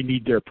that I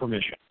need their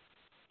permission.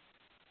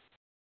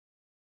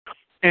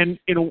 And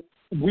in a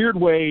weird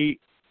way,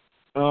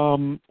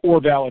 or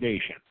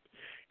validation,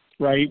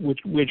 right?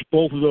 Which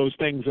both of those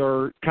things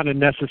are kind of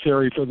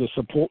necessary for the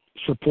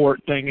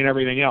support thing and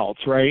everything else,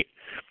 right?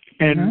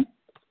 And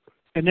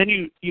and then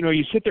you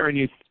sit there and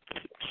you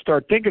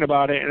start thinking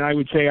about it, and I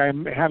would say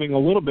I'm having a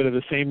little bit of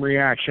the same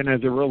reaction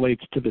as it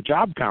relates to the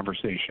job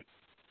conversation.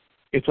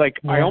 It's like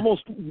I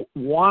almost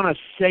want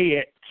to say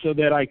it so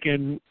that I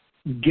can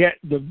get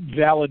the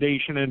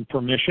validation and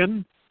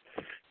permission,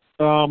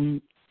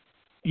 and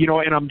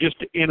I'm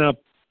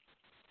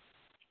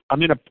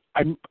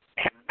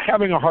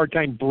having a hard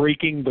time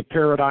breaking the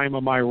paradigm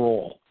of my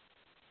role.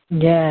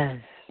 Yes.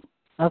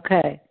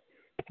 Okay.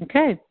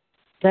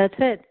 That's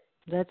it.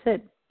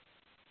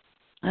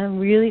 I'm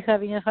really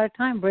having a hard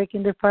time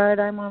breaking the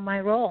paradigm of my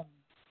role.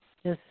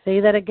 Just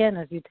say that again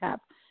as you tap.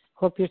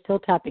 Hope you're still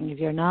tapping. If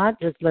you're not,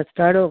 just let's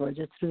start over,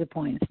 just through the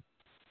points.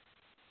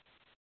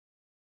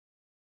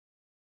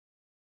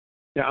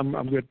 Yeah,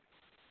 I'm good.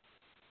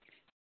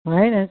 All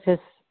right, it's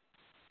just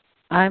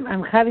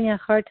I'm having a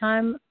hard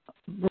time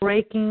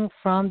breaking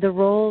from the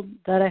role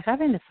that I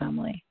have in the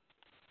family.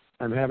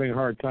 I'm having a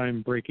hard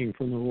time breaking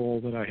from the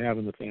role that I have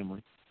in the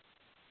family.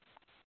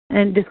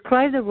 And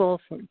describe the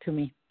role to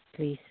me,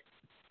 please.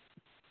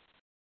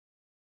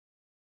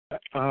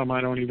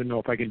 I don't even know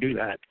if I can do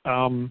that.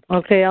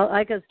 Okay,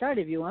 I can start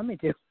if you want me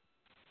to.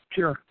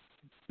 Sure.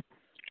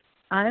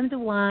 I'm the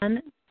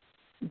one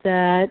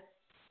that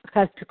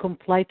has to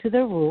comply to the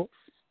rules.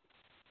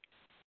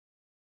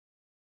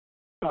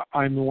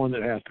 I'm the one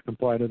that has to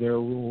comply to their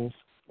rules.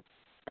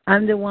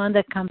 I'm the one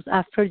that comes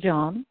after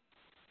John.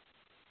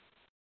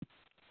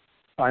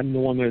 I'm the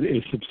one that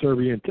is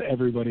subservient to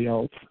everybody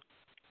else.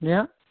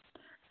 Yeah.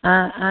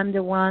 I'm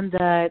the one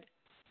that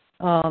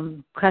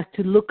has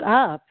to look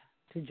up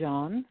to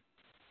John.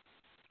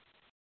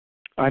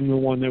 I'm the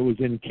one that was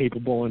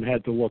incapable and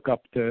had to look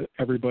up to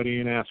everybody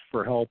and ask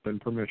for help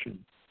and permission.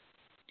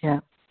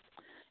 Yeah.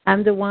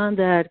 I'm the one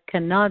that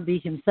cannot be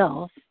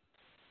himself.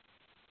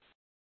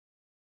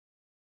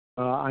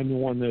 I'm the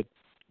one that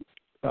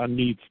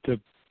needs to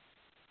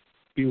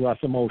be less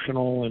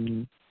emotional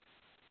and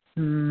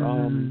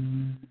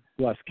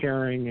less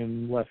caring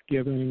and less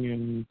giving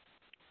and,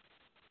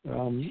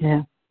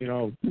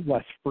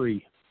 less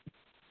free.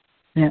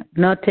 Yeah.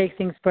 Not take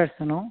things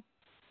personal.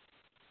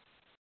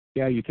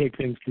 Yeah, you take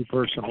things too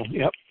personal.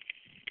 Yep.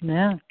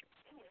 Yeah.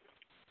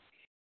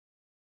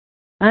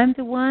 I'm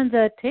the one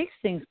that takes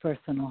things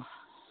personal.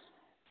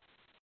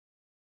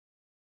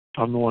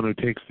 I'm the one who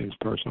takes things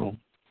personal.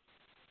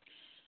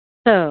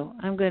 So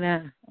I'm going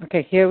to,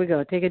 okay, here we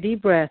go. Take a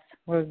deep breath.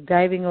 We're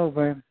diving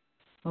over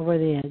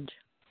the edge.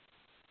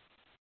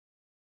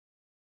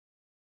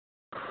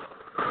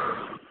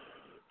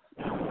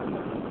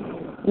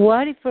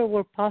 What if it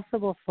were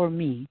possible for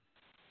me?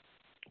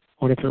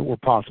 What if it were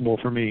possible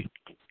for me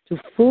to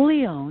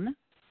fully own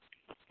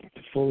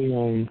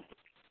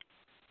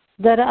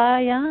that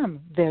I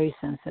am very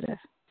sensitive?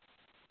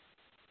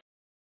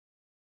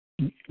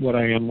 What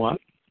I am what?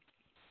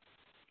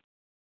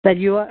 That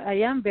I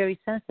am very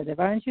sensitive.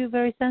 Aren't you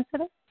very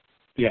sensitive?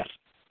 Yes.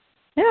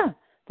 Yeah.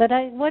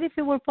 What if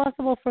it were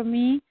possible for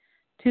me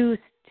to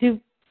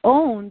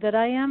own that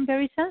I am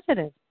very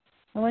sensitive?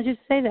 I want you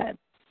to say that.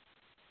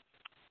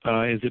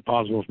 Is it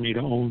possible for me to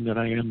own that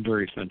I am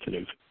very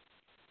sensitive?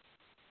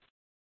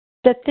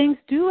 That things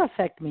do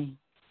affect me.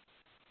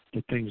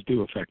 That things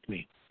do affect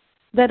me.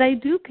 That I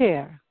do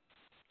care.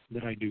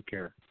 That I do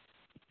care.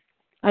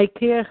 I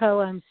care how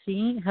I'm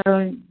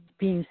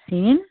being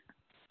seen.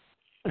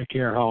 I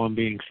care how I'm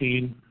being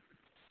seen.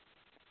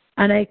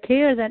 And I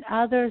care that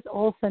others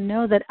also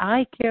know that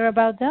I care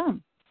about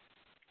them.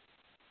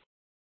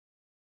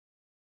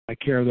 I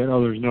care that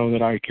others know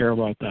that I care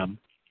about them.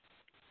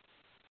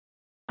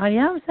 I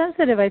am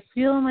sensitive. I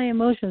feel my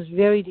emotions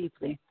very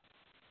deeply.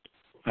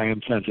 I am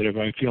sensitive.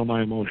 I feel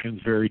my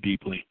emotions very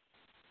deeply.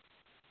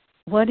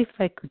 What if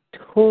I could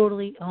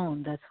totally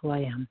own that's who I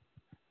am?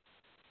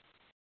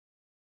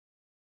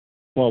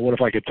 Well, what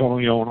if I could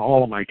totally own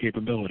all of my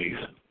capabilities?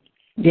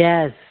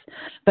 Yes.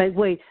 But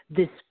wait,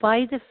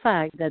 despite the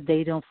fact that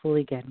they don't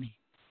fully get me.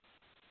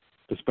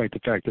 Despite the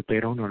fact that they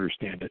don't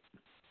understand it.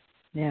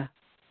 Yeah.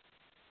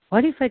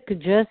 What if I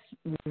could just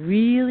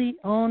really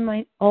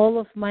own all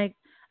of my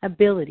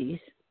abilities?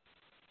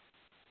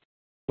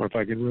 What if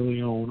I could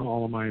really own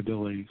all of my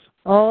abilities?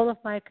 All of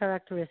my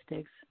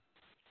characteristics.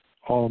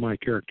 All of my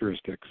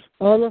characteristics.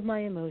 All of my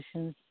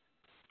emotions.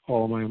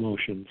 All of my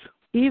emotions.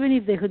 Even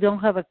if they don't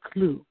have a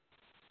clue.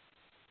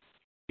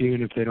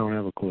 Even if they don't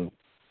have a clue.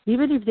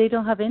 Even if they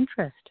don't have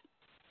interest.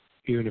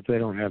 Even if they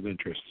don't have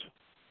interest.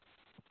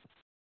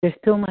 They're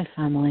still my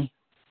family.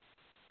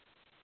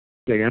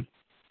 Say again?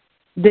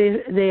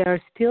 They are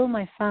still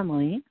my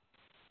family.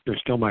 They're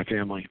still my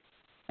family.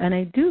 And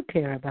I do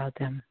care about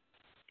them.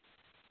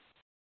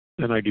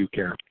 And I do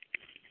care.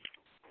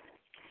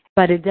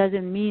 But it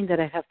doesn't mean that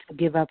I have to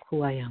give up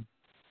who I am.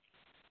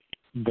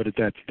 But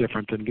that's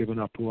different than giving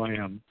up who I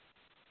am.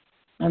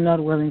 I'm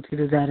not willing to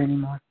do that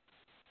anymore.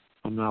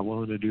 I'm not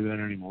willing to do that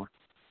anymore.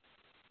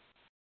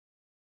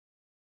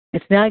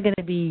 It's not going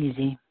to be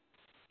easy.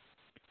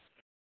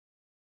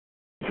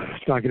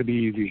 It's not going to be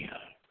easy.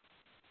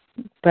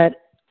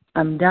 But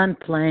I'm done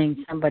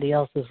playing somebody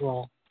else's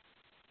role.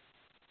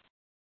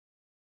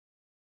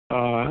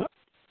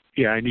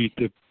 Yeah,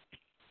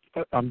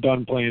 I'm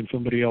done playing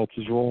somebody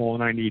else's role,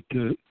 and I need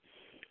to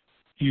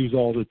use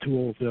all the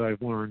tools that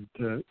I've learned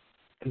to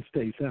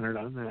stay centered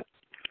on that.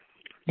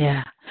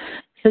 Yeah.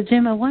 So,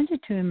 Jim, I want you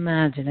to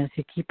imagine, as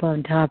you keep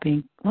on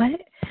talking,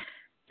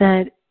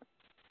 that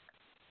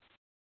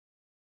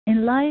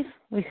in life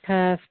we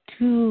have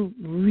two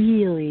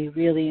really,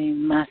 really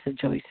massive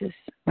choices,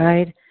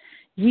 right?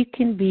 You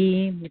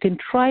can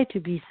try to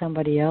be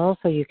somebody else,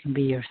 or you can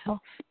be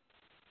yourself.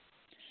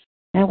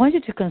 And I want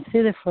you to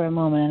consider for a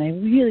moment, and I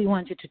really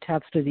want you to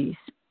tap through these.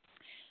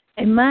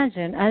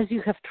 Imagine, as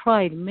you have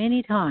tried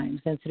many times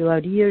and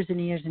throughout years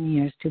and years and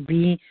years to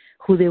be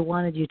who they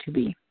wanted you to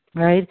be,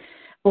 right?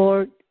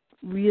 Or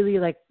really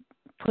like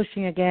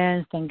pushing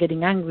against and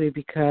getting angry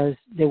because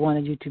they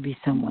wanted you to be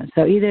someone.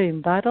 So either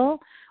in battle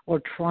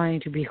or trying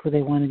to be who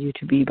they wanted you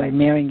to be by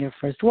marrying your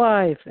first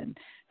wife and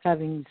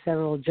having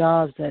several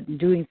jobs and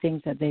doing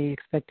things that they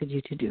expected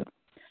you to do.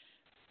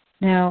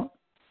 Now,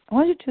 I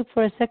want you to,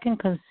 for a second,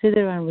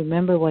 consider and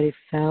remember what it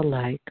felt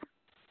like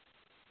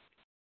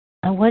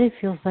and what it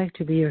feels like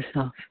to be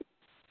yourself.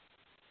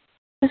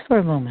 Just for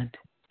a moment.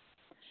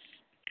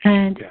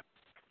 And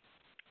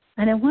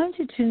I want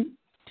you to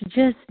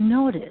just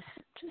notice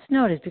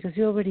because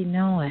you already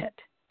know it,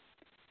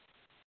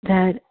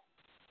 that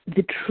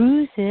the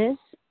truth is,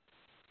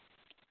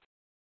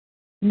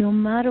 no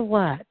matter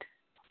what,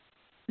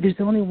 there's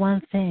only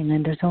one thing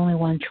and there's only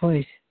one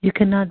choice. You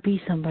cannot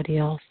be somebody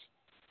else.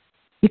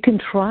 You can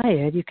try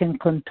it. You can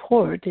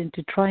contort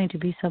into trying to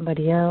be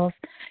somebody else.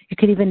 You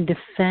can even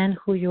defend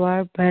who you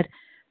are. But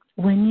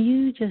when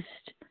you just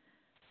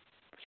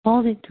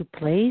fall into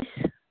place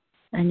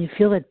and you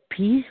feel at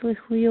peace with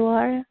who you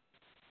are,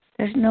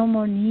 there's no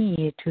more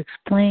need to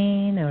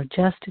explain or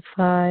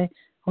justify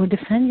or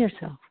defend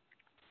yourself.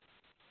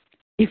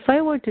 If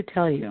I were to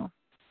tell you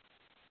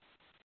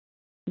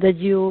that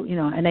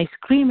and I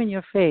scream in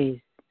your face,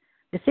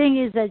 the thing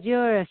is that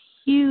you're a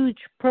huge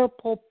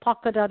purple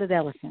polka-dotted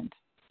elephant,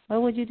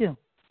 what would you do?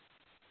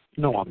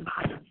 No, I'm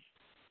not.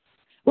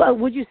 Well,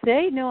 would you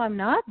say, no, I'm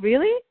not?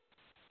 Really?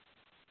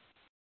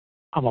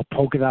 I'm a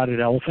polka-dotted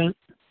elephant?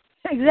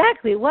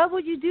 Exactly. What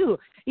would you do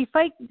if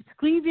I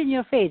screamed in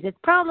your face? The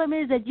problem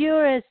is that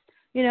you're a,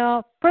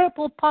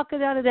 purple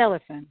polka-dotted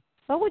elephant.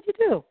 What would you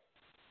do?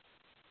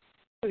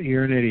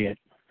 You're an idiot.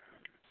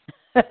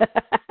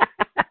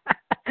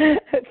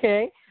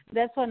 Okay,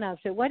 that's one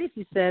option. What if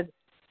you said,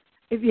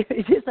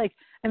 it's just like,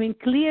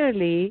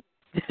 clearly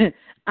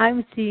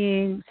I'm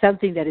seeing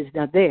something that is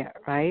not there,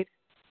 right?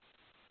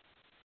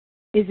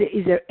 Is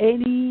there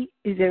any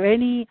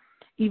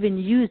even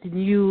use in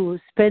you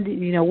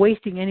spending,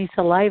 wasting any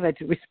saliva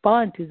to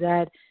respond to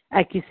that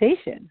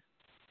accusation?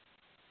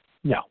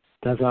 No,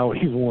 that's not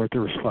even worth the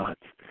response.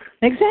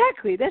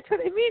 Exactly. That's what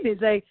I mean.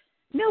 It's like,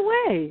 no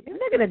way. I'm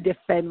not going to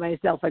defend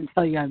myself and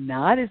tell you I'm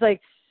not. It's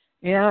like,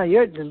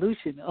 you're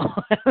delusional.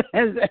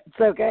 It's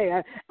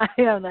okay.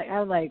 I'm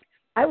like,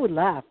 I would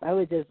laugh. I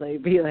would just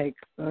be like,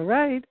 all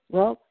right,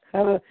 well,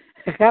 have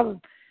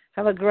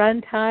a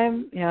grand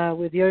time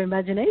with your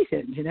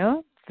imagination.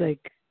 It's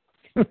like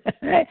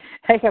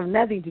I have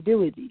nothing to do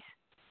with these.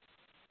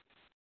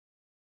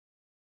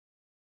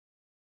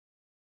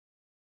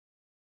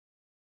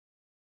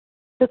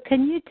 So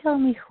can you tell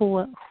me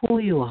who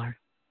you are?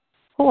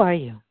 Who are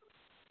you?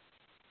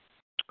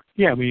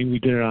 Yeah, we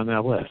did it on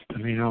that list.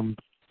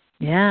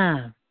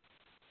 Yeah.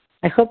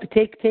 I hope you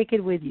take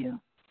it with you.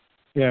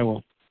 Yeah,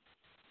 well.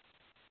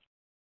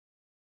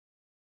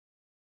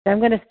 I'm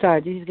going to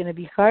start. This is going to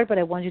be hard, but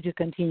I want you to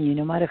continue,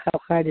 no matter how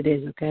hard it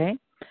is, okay?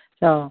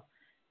 So,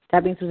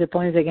 tapping through the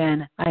points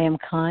again. I am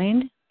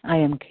kind. I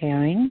am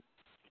caring.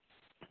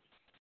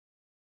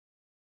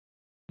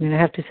 You're going to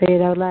have to say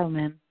it out loud,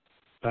 man.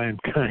 I am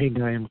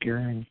kind. I am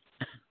caring.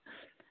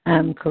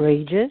 I'm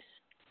courageous.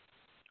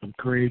 I'm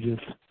courageous.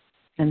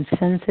 I'm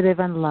sensitive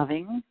and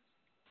loving.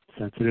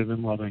 Sensitive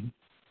and loving.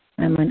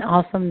 I'm an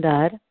awesome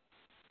dad.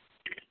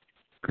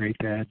 Great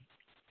dad.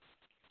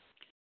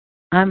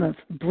 I'm a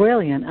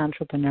brilliant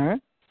entrepreneur.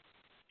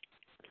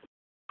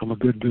 I'm a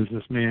good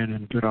businessman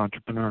and good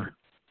entrepreneur.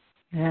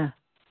 Yeah.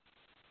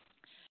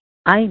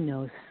 I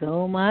know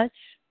so much.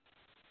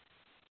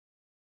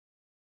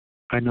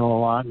 I know a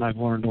lot and I've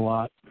learned a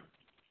lot.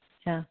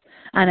 Yeah.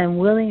 And I'm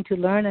willing to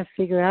learn and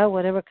figure out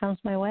whatever comes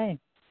my way.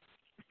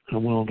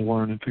 I'm willing to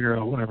learn and figure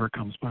out whatever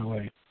comes my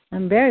way.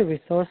 I'm very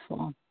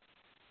resourceful.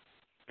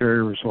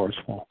 Very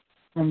resourceful.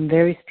 I'm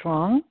very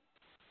strong.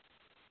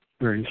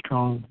 Very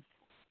strong.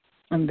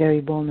 I'm very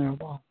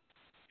vulnerable.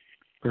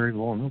 Very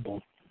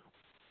vulnerable.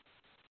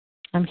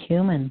 I'm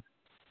human.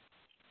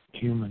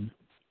 Human.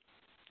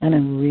 And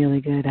I'm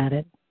really good at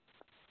it.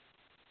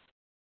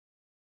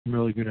 I'm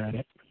really good at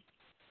it.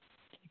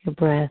 Take a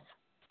breath.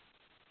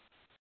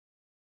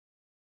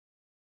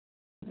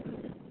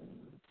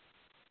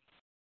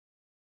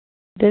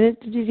 Did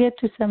you get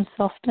to some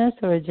softness,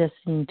 or it just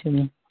seemed to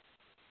me?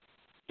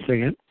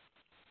 Say it.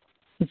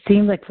 It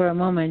seemed like for a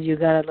moment you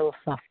got a little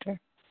softer.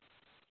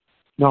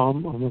 No,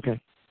 I'm okay.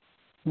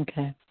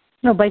 Okay.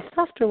 No, by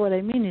softer, what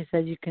I mean is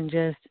that you can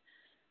just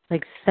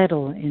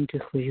settle into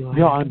who you are.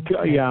 No,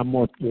 I'm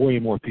way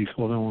more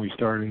peaceful than when we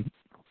started.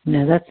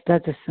 No, that's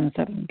the sense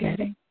that I'm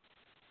getting.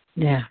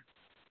 Yeah.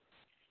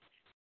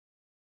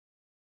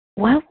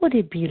 What would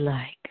it be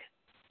like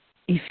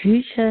if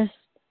you just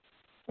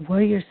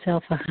were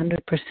yourself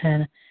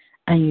 100%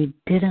 and you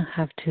didn't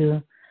have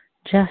to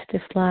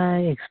justify,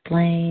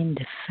 explain,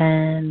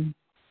 defend,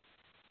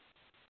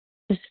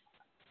 just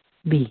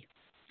be?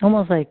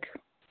 Almost like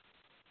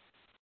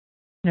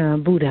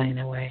Buddha in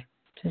a way.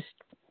 Just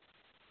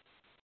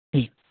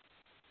be.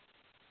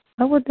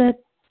 What would that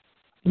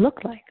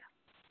look like?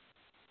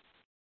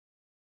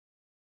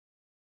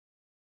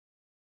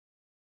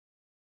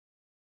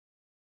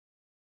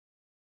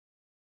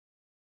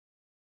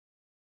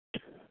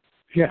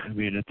 Yeah,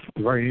 it's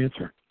the right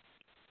answer.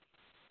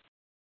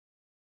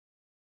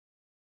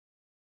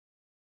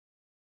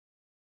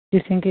 Do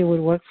you think it would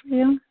work for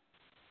you?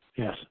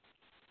 Yes.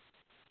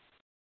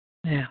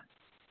 Yeah.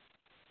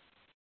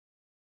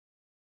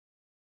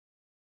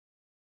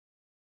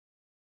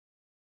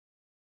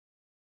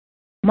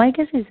 My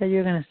guess is that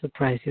you're going to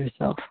surprise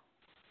yourself.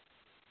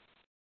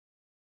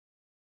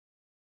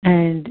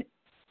 And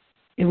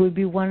it would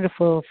be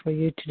wonderful for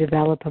you to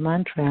develop a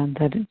mantra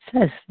that it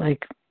says,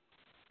 like,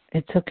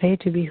 it's okay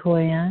to be who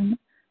I am,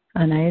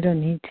 and I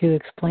don't need to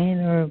explain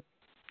or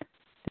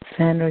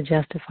defend or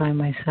justify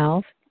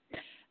myself.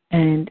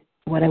 And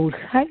what I would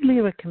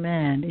highly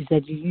recommend is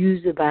that you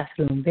use the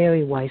bathroom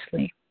very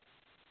wisely.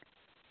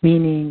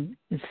 Meaning,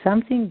 if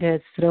something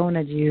gets thrown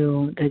at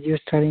you that you're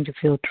starting to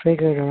feel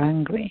triggered or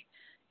angry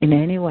in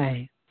any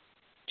way,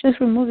 just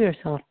remove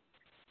yourself.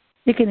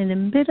 You can, in the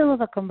middle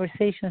of a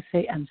conversation,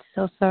 say, I'm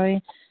so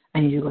sorry,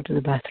 I need to go to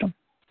the bathroom.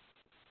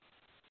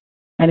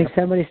 And if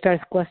somebody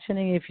starts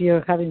questioning if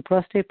you're having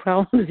prostate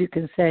problems, you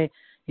can say,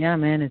 yeah,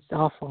 man, it's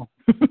awful.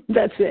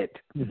 That's it.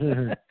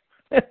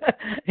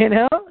 You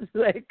know? It's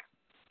like,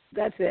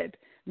 that's it.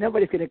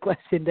 Nobody's going to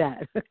question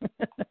that.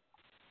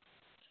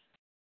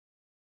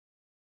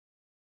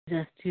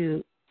 Just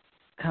to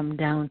come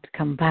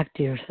back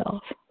to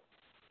yourself.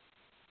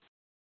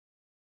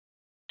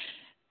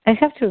 I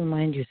have to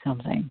remind you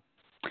something.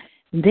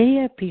 They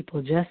are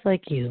people just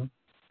like you,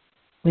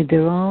 with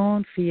their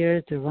own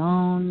fears, their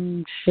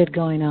own shit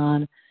going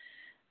on,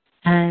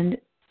 and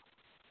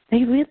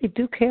they really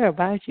do care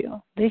about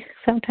you. They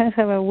sometimes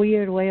have a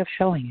weird way of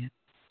showing it.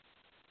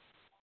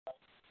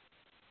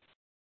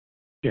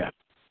 Yeah.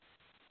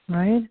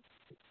 Right?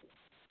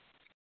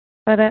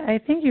 But I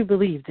think you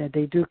believe that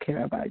they do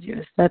care about you.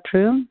 Is that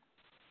true?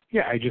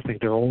 Yeah, I just think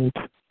they're old.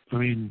 I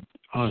mean,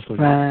 honestly.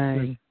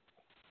 Right.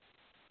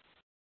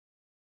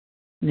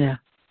 Yeah.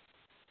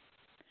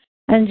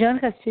 And John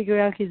has figured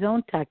out his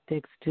own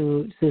tactics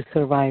to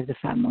survive the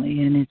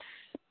family, and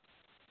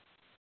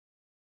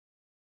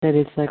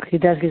it's like he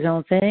does his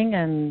own thing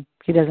and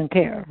he doesn't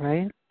care,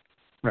 right?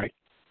 Right.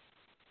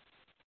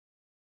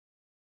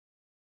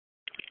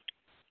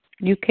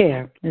 You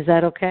care. Is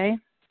that okay?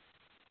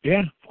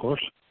 Yeah, of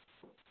course.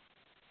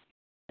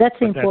 That's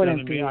but important.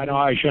 That doesn't mean I know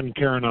I shouldn't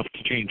care enough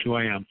to change who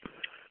I am.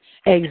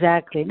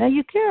 Exactly. Now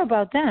you care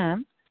about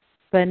them,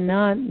 but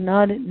not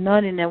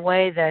in a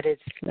way that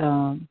it's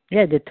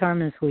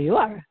determines who you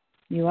are.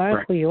 You are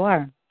right. who you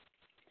are.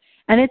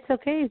 And it's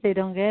okay if they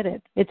don't get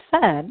it. It's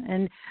sad,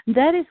 and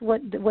that is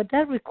what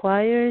that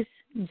requires,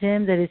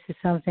 Jim. That is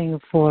something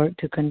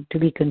to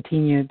be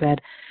continued. But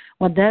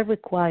what that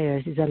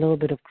requires is a little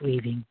bit of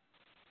grieving.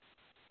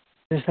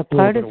 There's a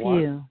part of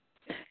you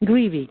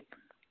grieving,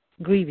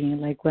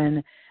 like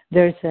when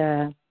there's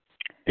a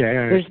I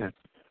understand.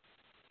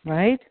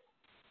 Right?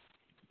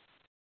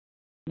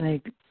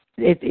 Like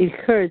it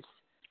hurts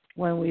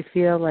when we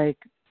feel like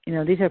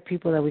these are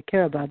people that we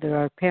care about. They're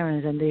our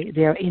parents, and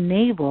they are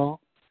unable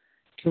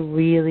to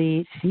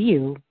really see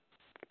you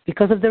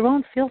because of their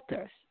own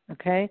filters,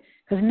 okay?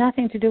 It has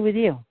nothing to do with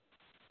you.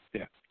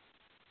 Yeah.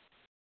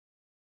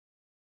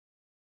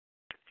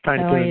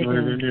 Time to put in the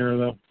rearview mirror,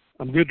 though.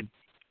 I'm good.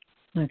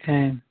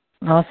 Okay.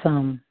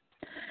 Awesome.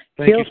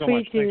 Thank you so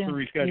much. Thanks for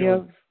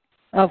rescheduling.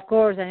 Of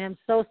course. I am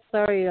so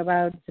sorry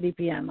about 3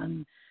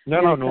 p.m.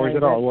 No worries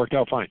at all. It worked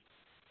out fine.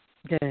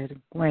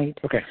 Good. Great.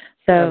 Okay.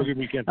 So, have a good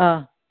weekend.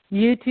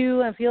 You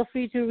too, and feel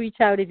free to reach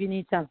out if you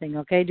need something,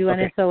 okay? Do an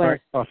SOS. All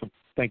right. Awesome.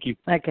 Thank you.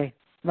 Okay.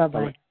 Bye-bye.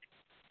 Bye-bye.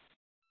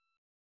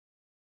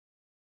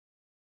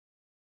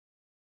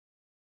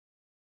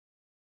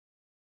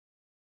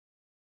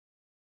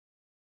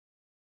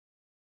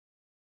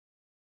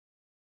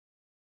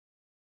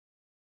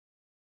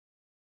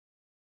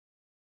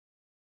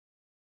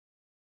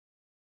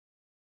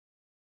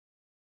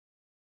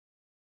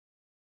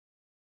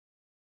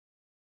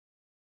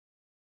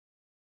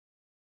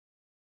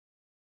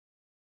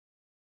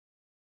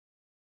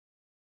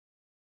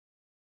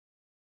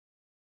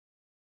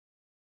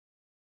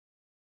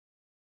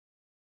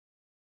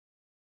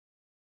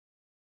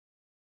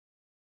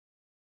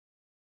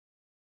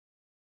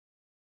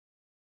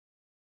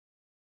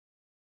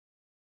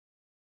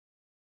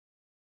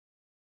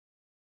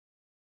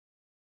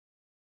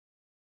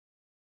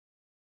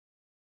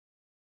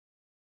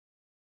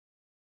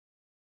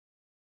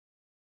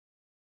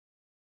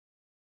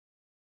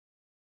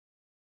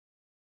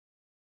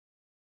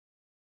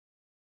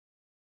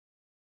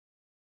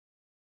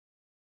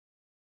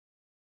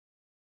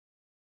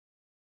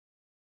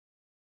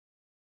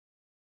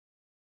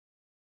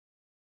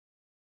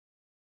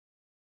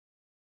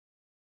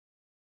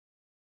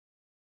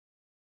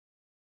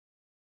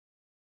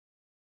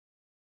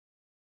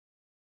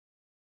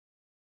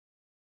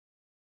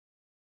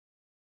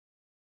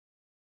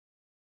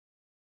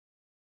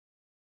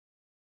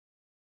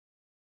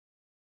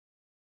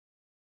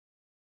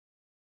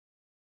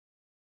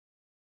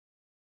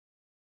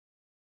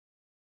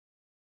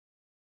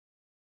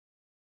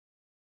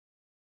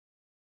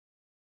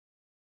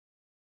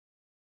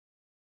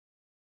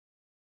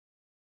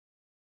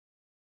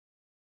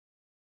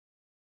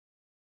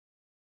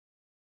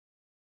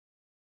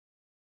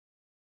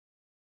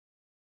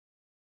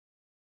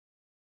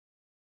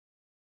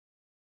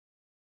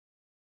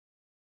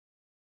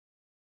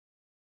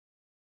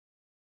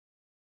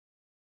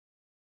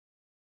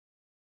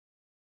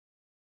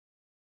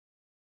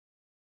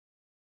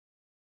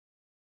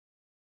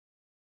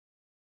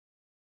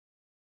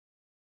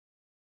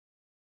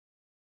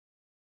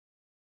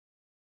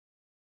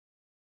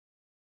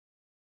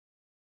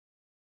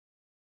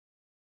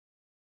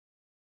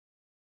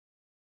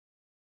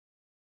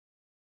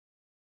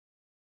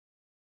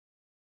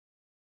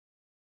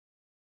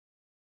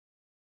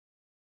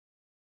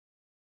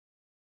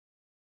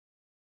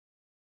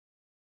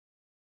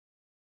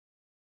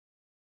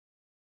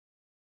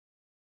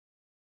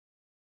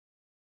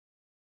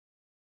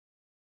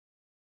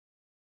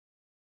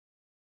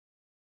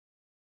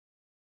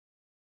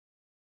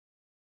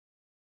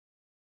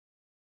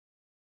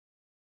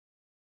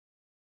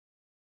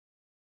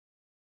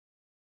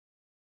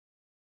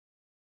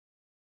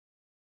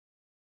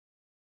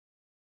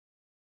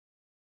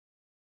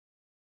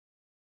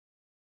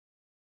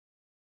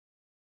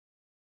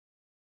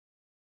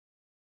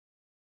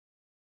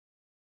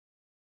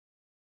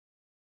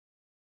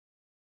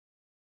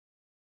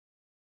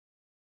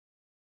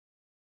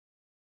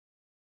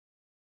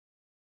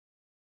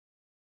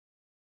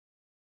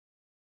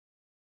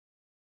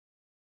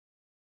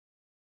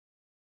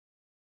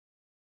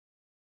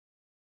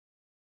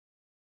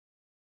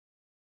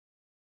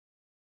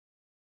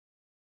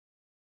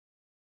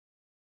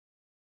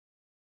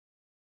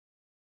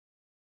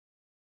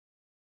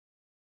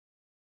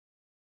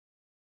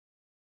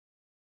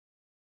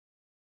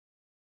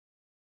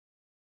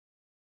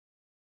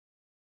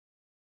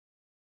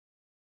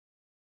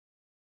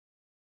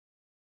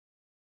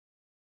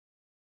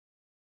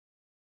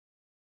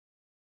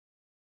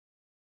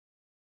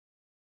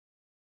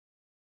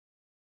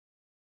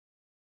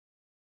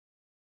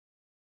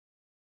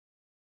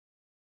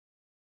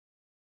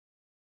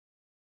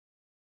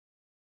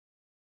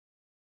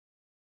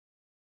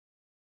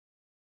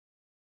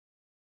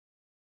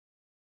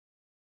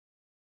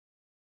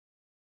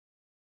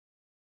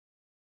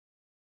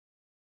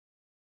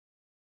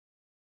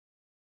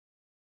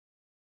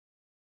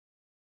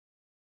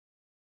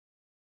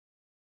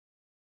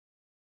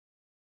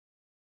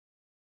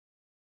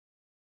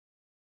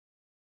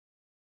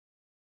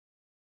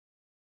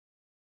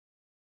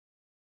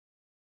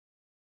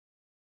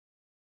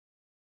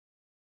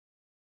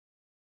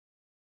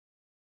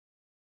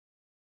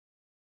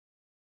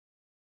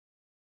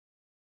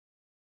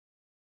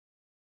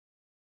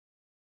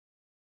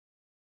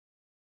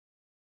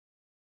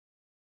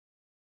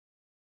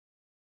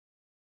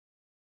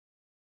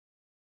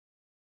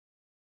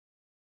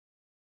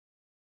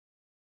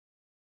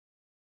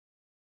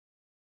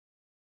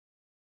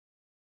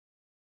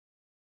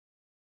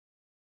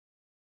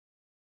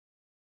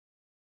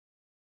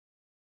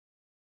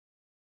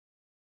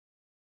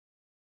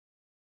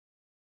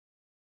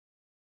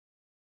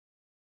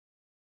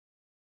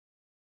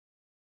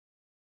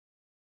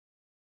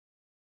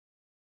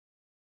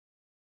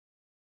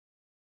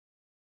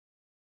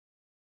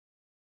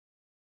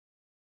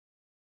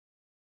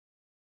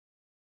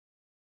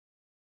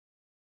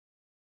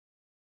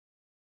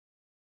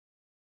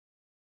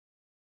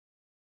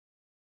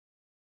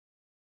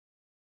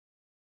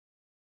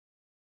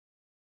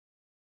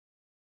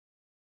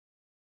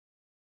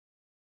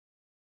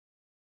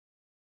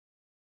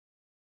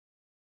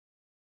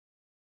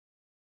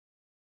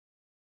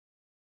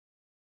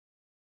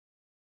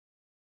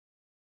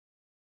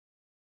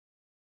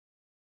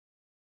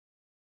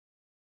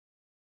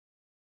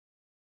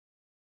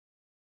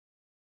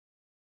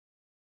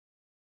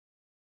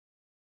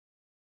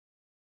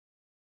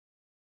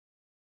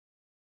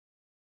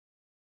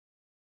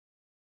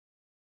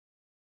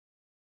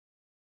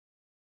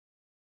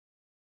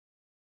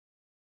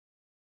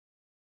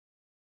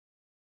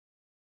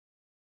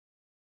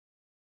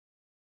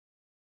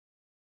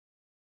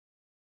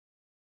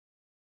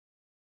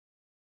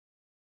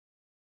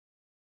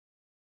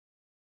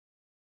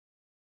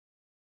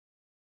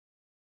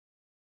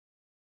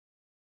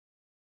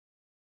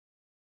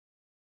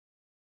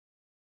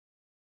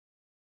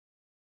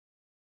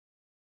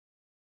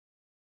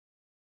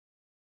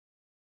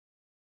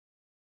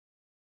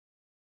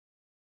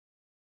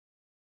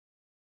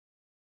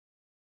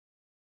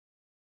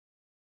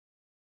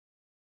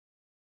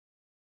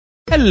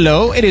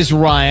 Hello, it is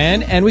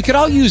Ryan, and we could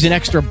all use an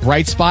extra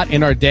bright spot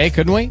in our day,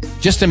 couldn't we?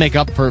 Just to make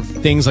up for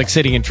things like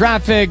sitting in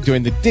traffic,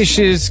 doing the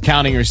dishes,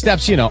 counting your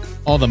steps, you know,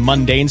 all the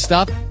mundane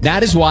stuff.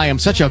 That is why I'm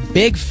such a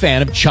big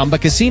fan of Chumba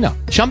Casino.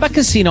 Chumba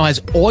Casino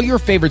has all your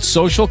favorite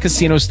social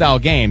casino-style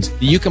games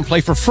that you can play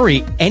for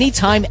free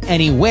anytime,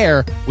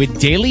 anywhere with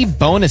daily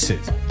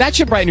bonuses. That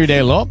should brighten your day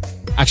a little.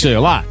 Actually,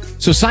 a lot.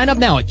 So sign up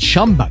now at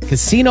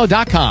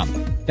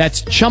ChumbaCasino.com.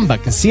 That's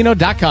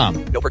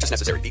ChumbaCasino.com. No purchase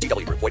necessary.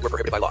 VGW Group. Void where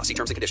prohibited by law. See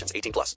terms and conditions. 18+.